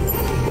again.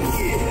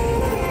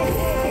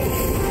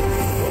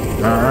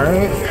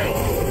 Alright.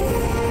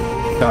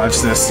 Dodge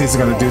this. He's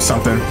gonna do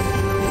something.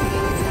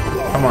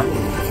 Come on.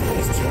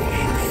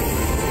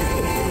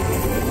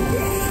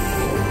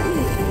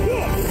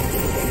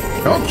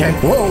 Okay.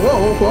 Whoa,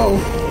 whoa, whoa.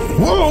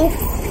 Whoa!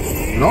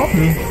 No,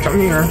 come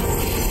here.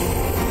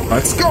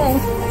 Let's go.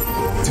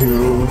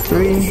 2,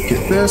 3.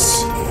 Get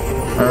this.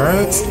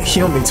 Alright.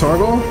 Heal me,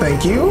 Torgal.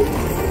 Thank you.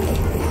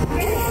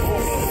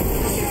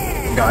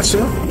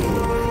 Gotcha.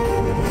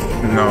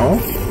 No.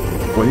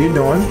 What are you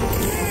doing?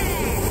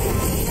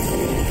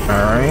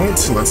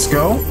 Alright, let's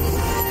go.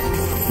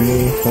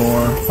 3,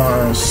 4,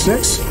 5,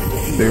 6.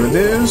 There it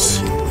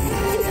is.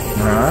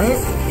 Alright.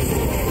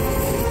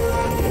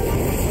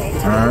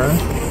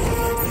 Alright.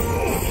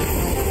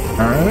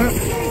 Alright.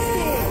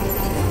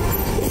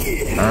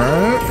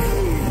 Alright.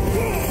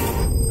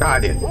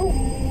 Got it.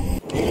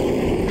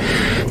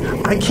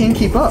 I can't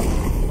keep up.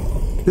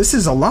 This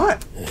is a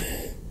lot.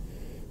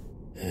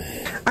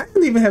 I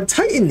don't even have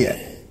Titan yet.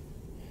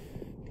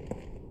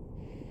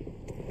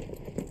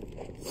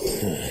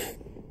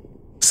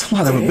 It's a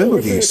lot of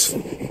abilities.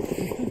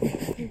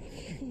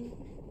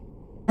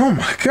 Oh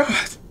my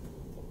god.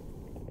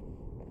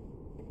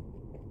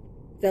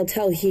 They'll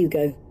tell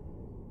Hugo.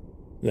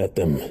 Let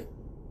them.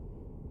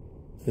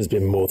 There's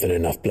been more than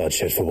enough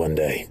bloodshed for one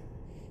day.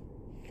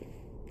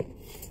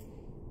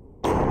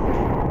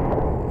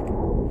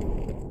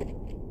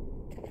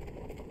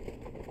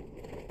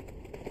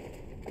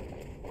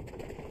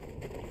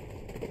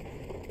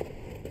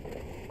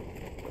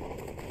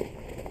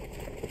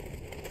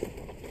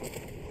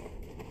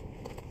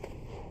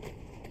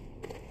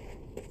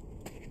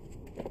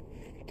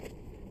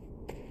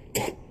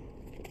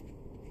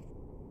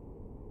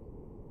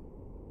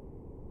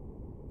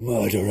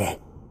 Murderer.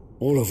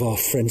 All of our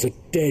friends are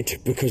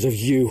dead because of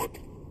you.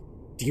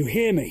 Do you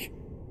hear me?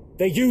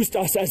 They used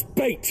us as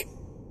bait.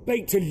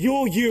 Bait to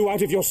lure you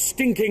out of your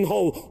stinking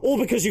hole, all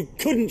because you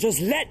couldn't just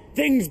let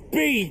things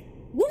be.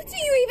 What are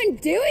you even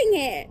doing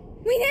here?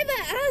 We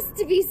never asked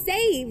to be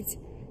saved.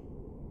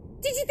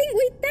 Did you think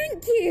we'd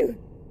thank you?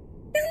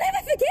 They'll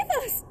never forgive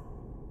us.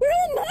 We're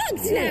all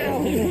marked now.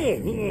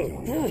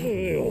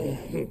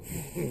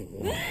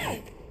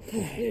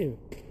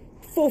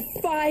 For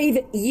 5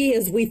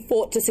 years we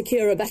fought to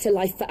secure a better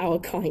life for our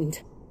kind.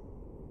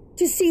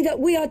 To see that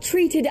we are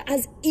treated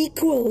as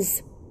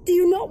equals. Do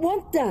you not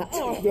want that?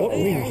 What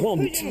we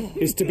want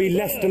is to be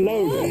left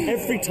alone.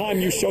 Every time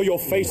you show your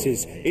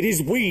faces, it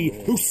is we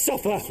who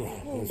suffer.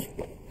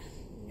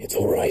 It's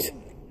all right.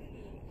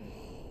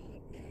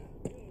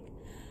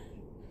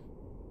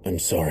 I'm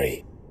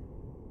sorry.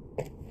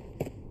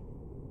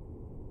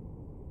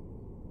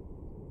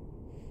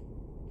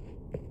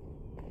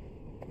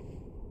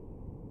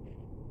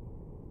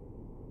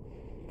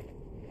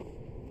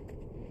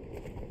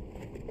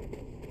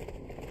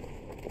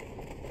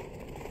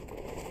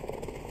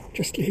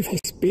 Just leave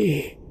us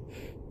be.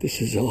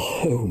 This is our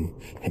home,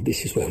 and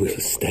this is where we'll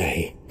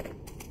stay.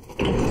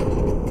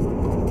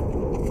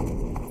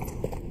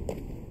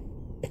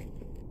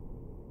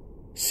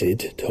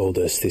 Sid told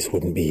us this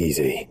wouldn't be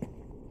easy.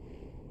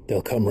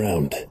 They'll come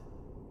round.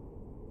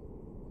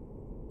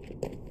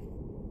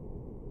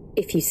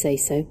 If you say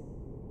so.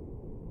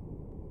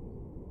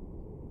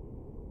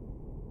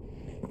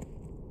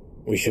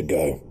 We should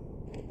go.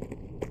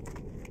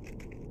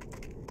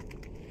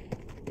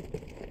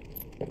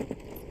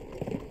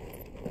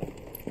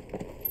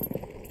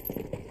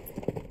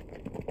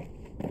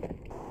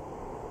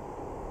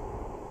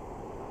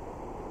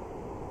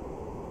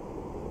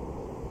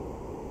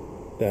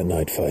 That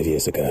night 5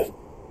 years ago,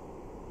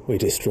 we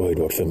destroyed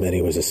what for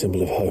many was a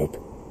symbol of hope,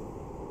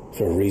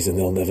 for a reason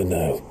they'll never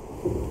know.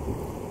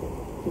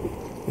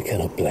 We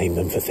cannot blame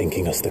them for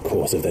thinking us the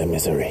cause of their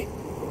misery.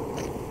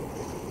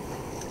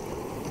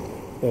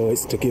 Though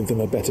it's to give them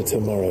a better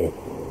tomorrow,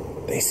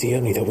 they see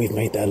only that we've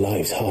made their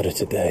lives harder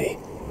today.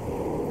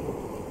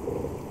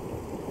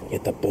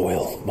 Yet the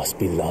boil must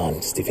be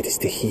lanced if it is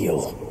to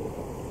heal.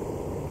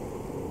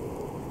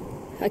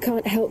 I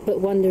can't help but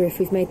wonder if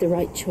we've made the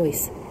right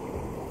choice.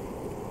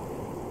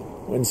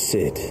 When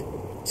Sid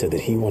said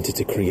that he wanted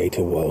to create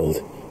a world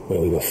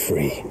where we were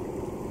free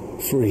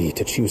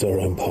to choose our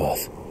own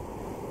path,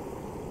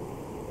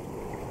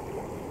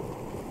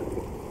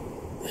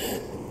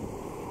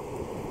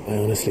 I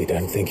honestly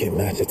don't think it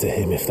mattered to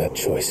him if that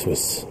choice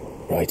was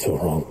right or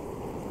wrong.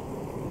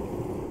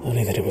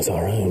 Only that it was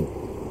our own.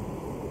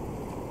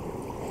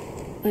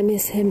 I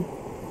miss him.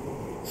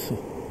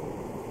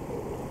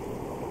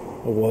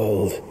 A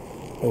world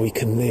where we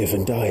can live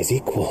and die as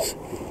equals.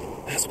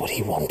 That's what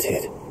he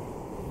wanted.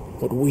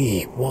 What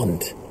we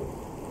want.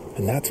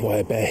 And that's why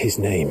I bear his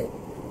name.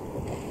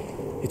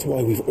 It's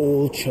why we've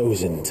all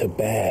chosen to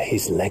bear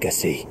his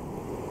legacy.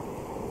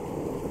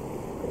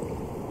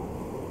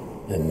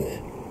 And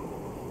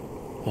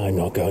I'm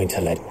not going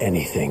to let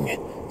anything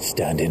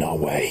stand in our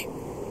way.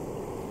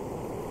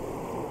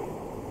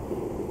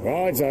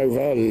 Rides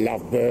over,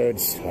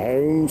 lovebirds,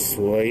 home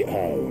sweet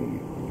home.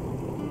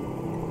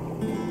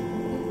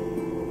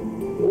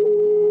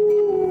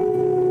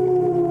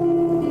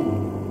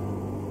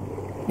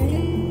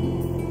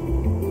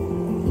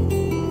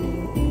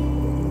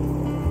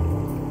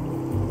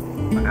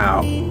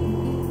 Wow.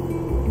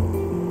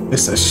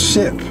 It's a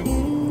ship.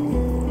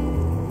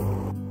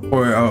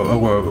 Or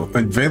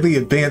a really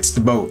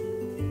advanced boat.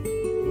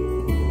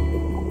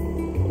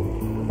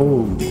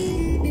 Oh.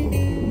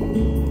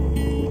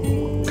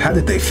 How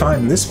did they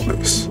find this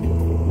place?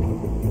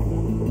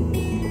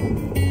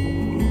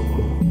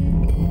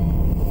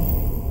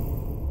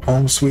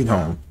 Home sweet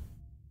home.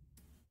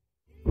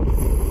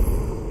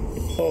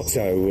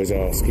 Otto was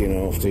asking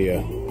after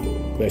you.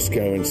 Let's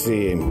go and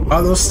see him.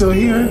 Are those still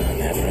here?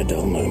 Never a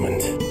dull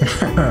moment.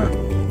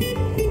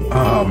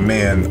 Oh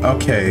man,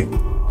 okay.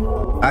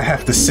 I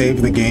have to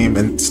save the game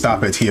and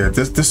stop it here.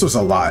 This was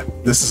a lot.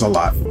 This is a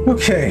lot.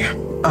 Okay,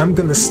 I'm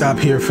gonna stop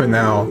here for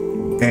now.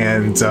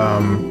 And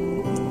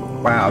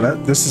wow,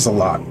 this is a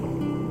lot.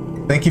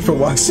 Thank you for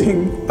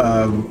watching.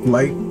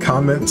 Like,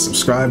 comment,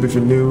 subscribe if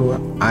you're new.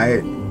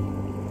 I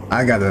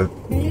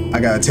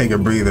gotta take a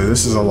breather.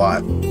 This is a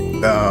lot.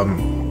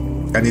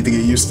 I need to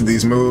get used to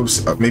these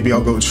moves. Maybe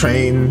I'll go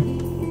train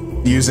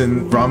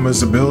using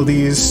Rama's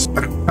abilities.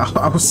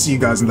 I'll see you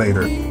guys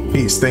later.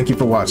 Peace. Thank you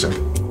for watching.